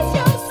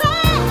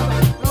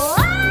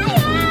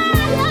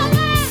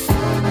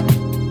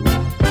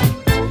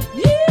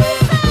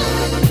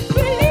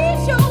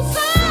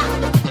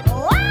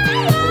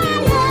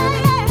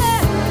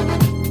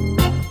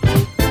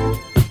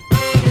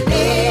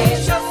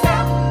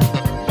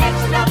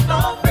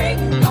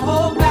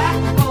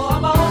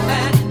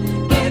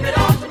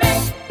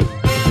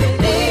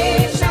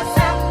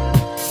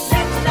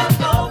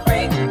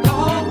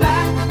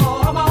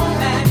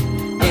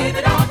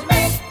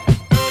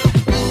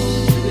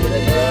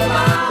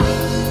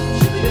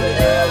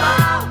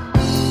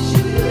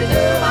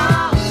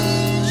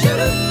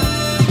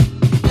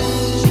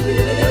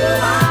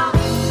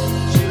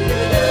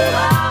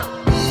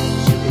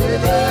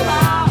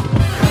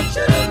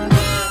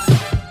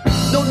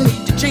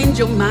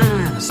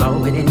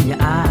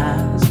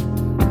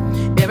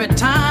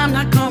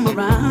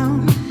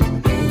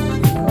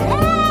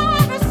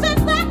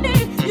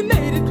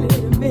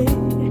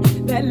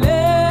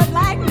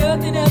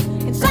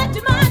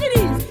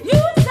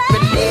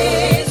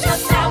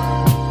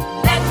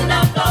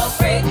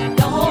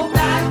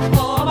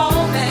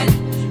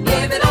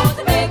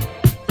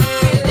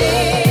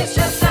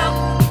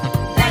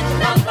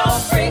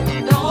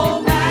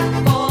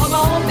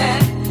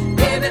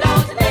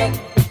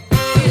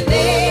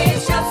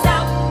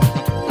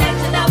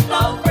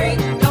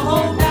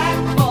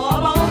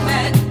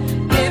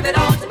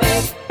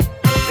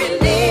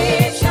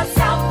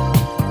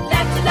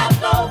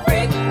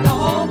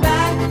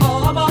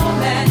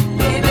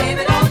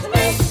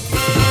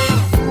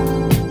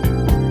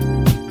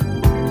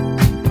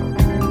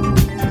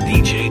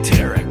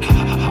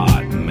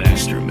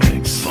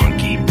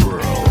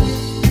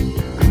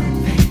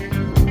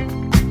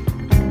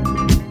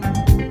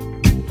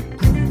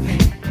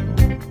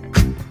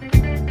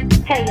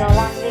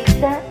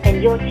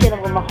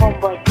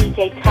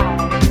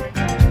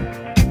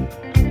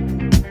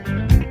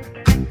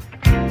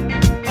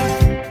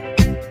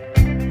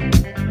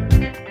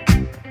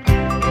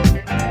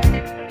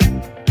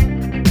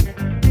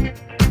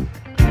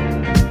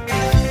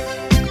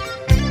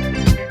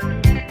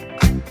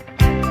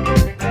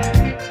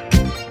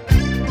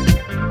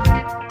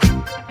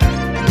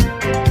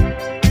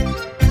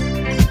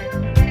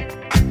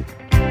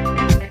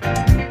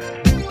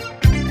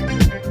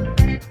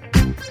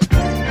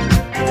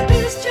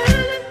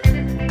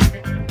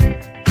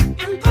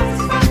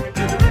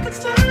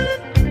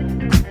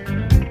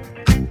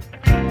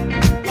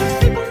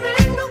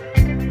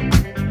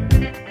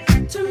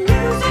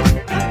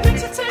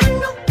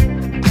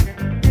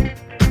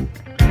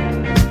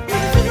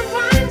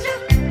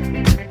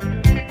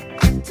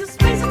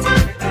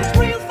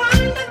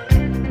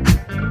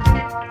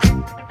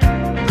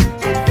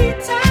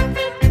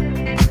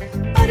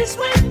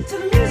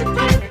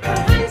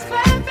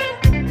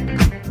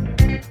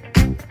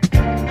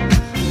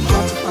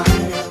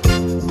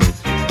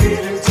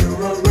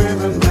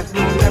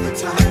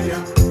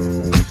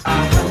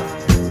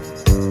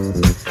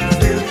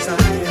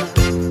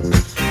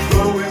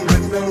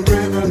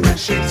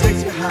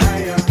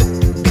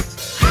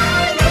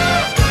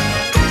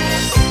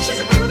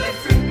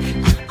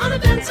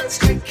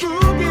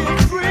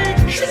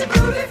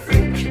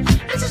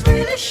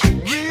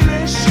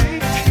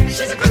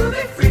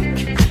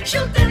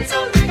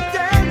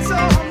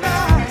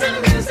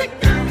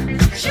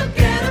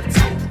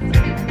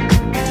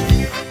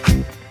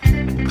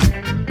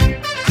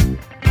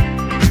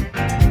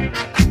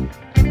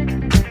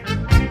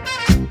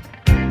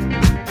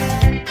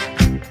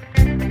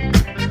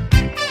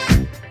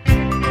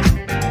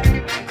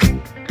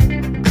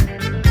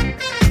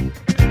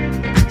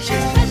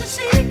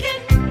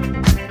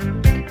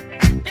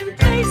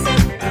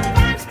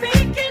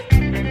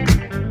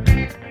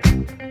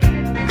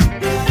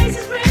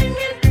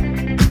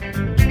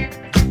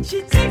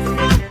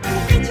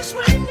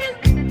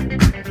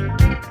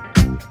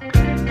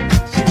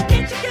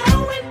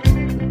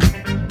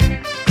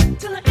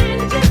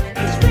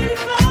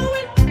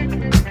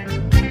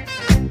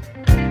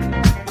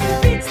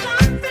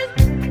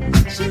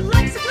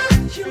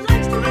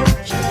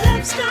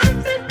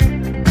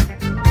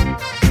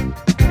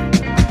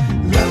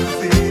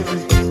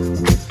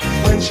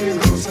she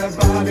moves her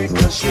body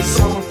 'cause she's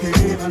so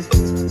appealing.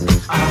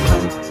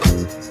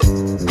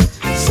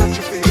 Such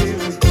a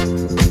feeling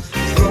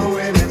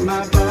growing in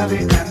my body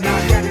and my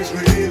head is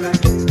reeling.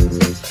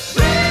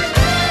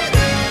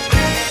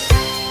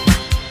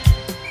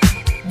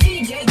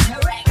 DJ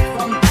Tarek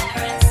from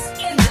Paris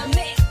in the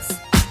mix.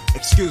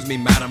 Excuse me,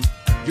 madam.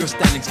 You're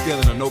standing still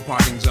in a no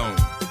parking zone.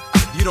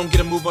 If you don't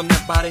get a move on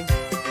that body,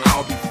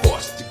 I'll be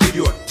forced to give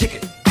you a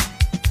ticket.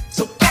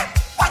 So get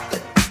what the...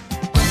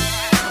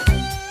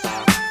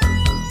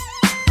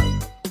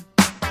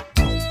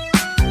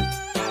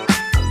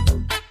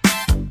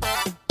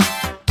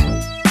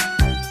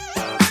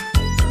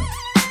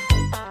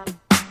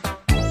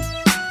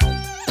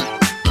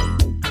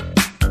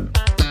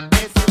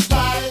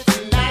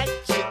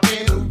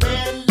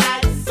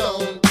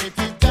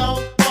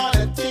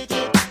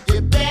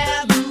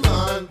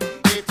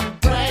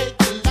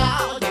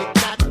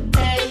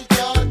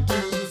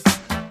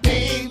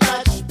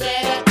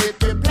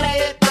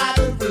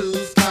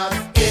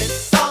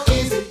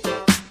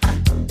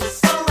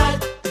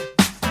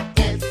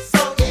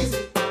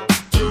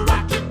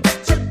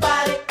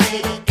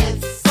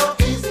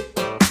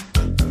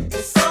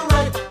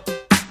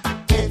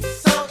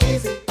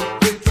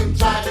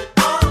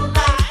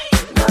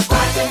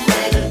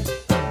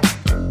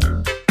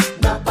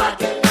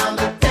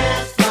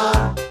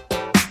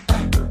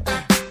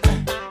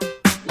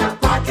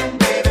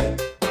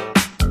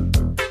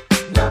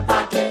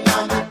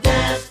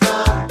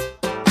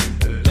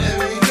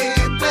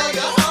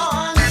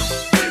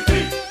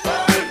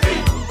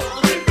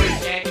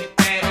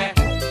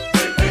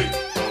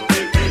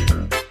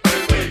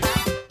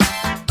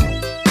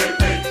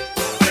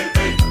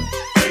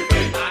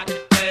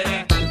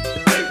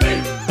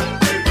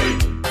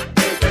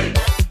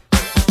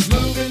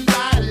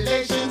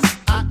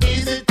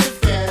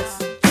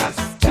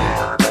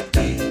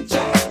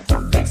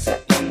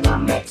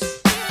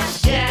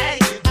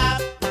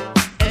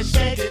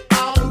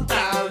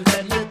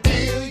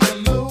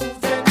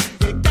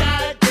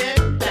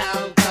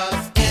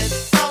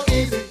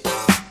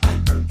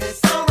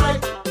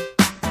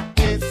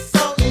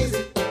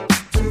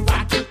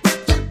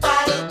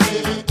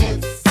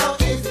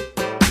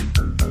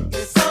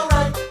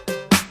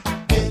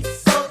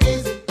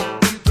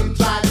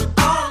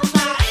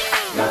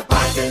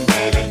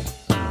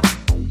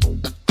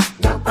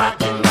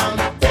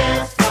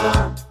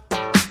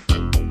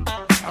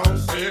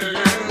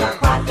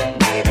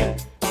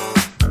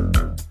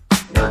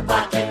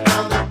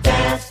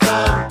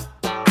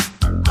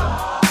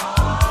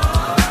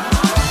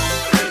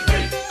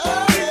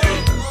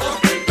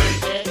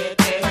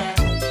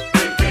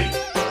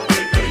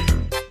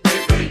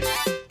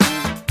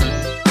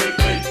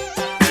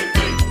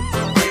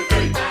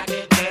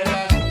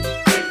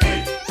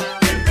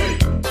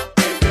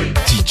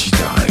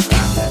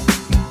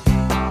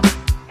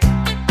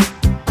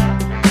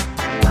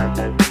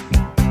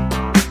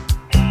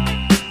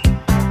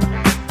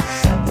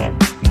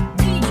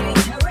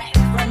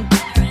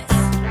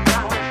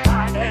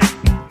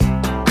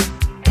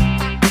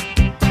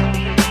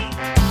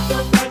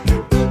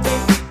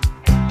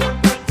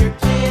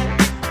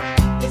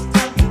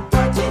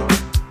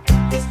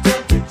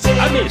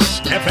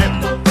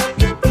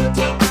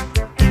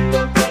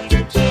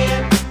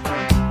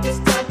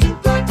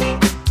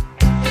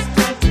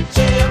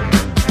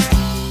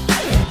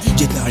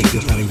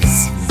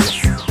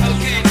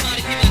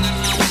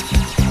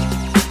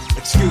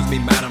 Excuse me,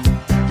 madam.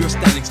 You're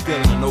standing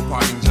still in a no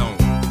parking zone.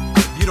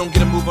 If you don't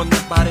get a move on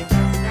that body,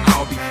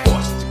 I'll be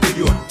forced to give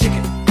you a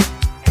ticket.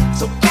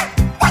 So get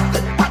what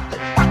the...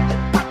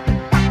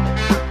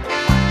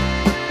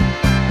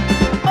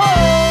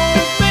 Oh,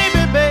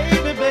 baby,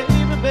 baby,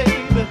 baby,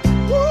 baby.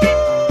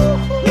 Woo,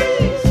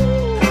 please.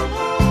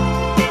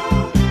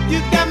 You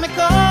got me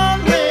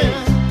calling.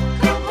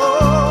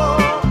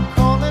 Oh,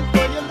 calling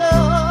for your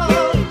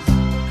love.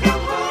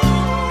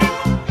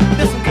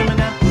 Listen to me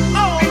now.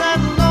 All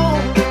night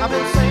long, I've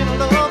been saying a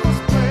lover's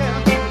prayer.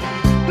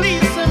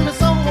 Please send me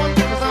someone,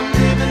 'cause I'm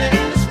living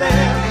in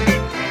despair.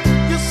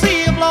 You see,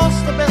 I've lost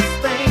the best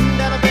thing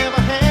that I've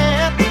ever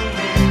had.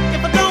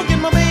 If I don't get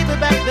my baby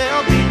back,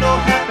 there'll be no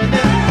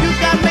happiness. You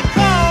got me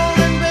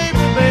calling,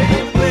 baby, baby,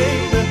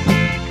 baby,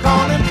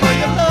 calling for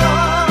your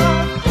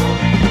love.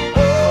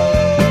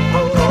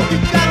 Oh, you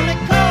got me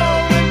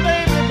calling,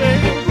 baby,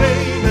 baby,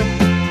 baby,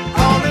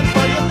 calling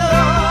for your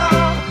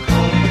love.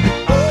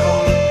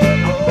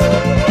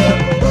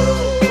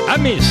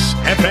 Amis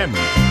FM.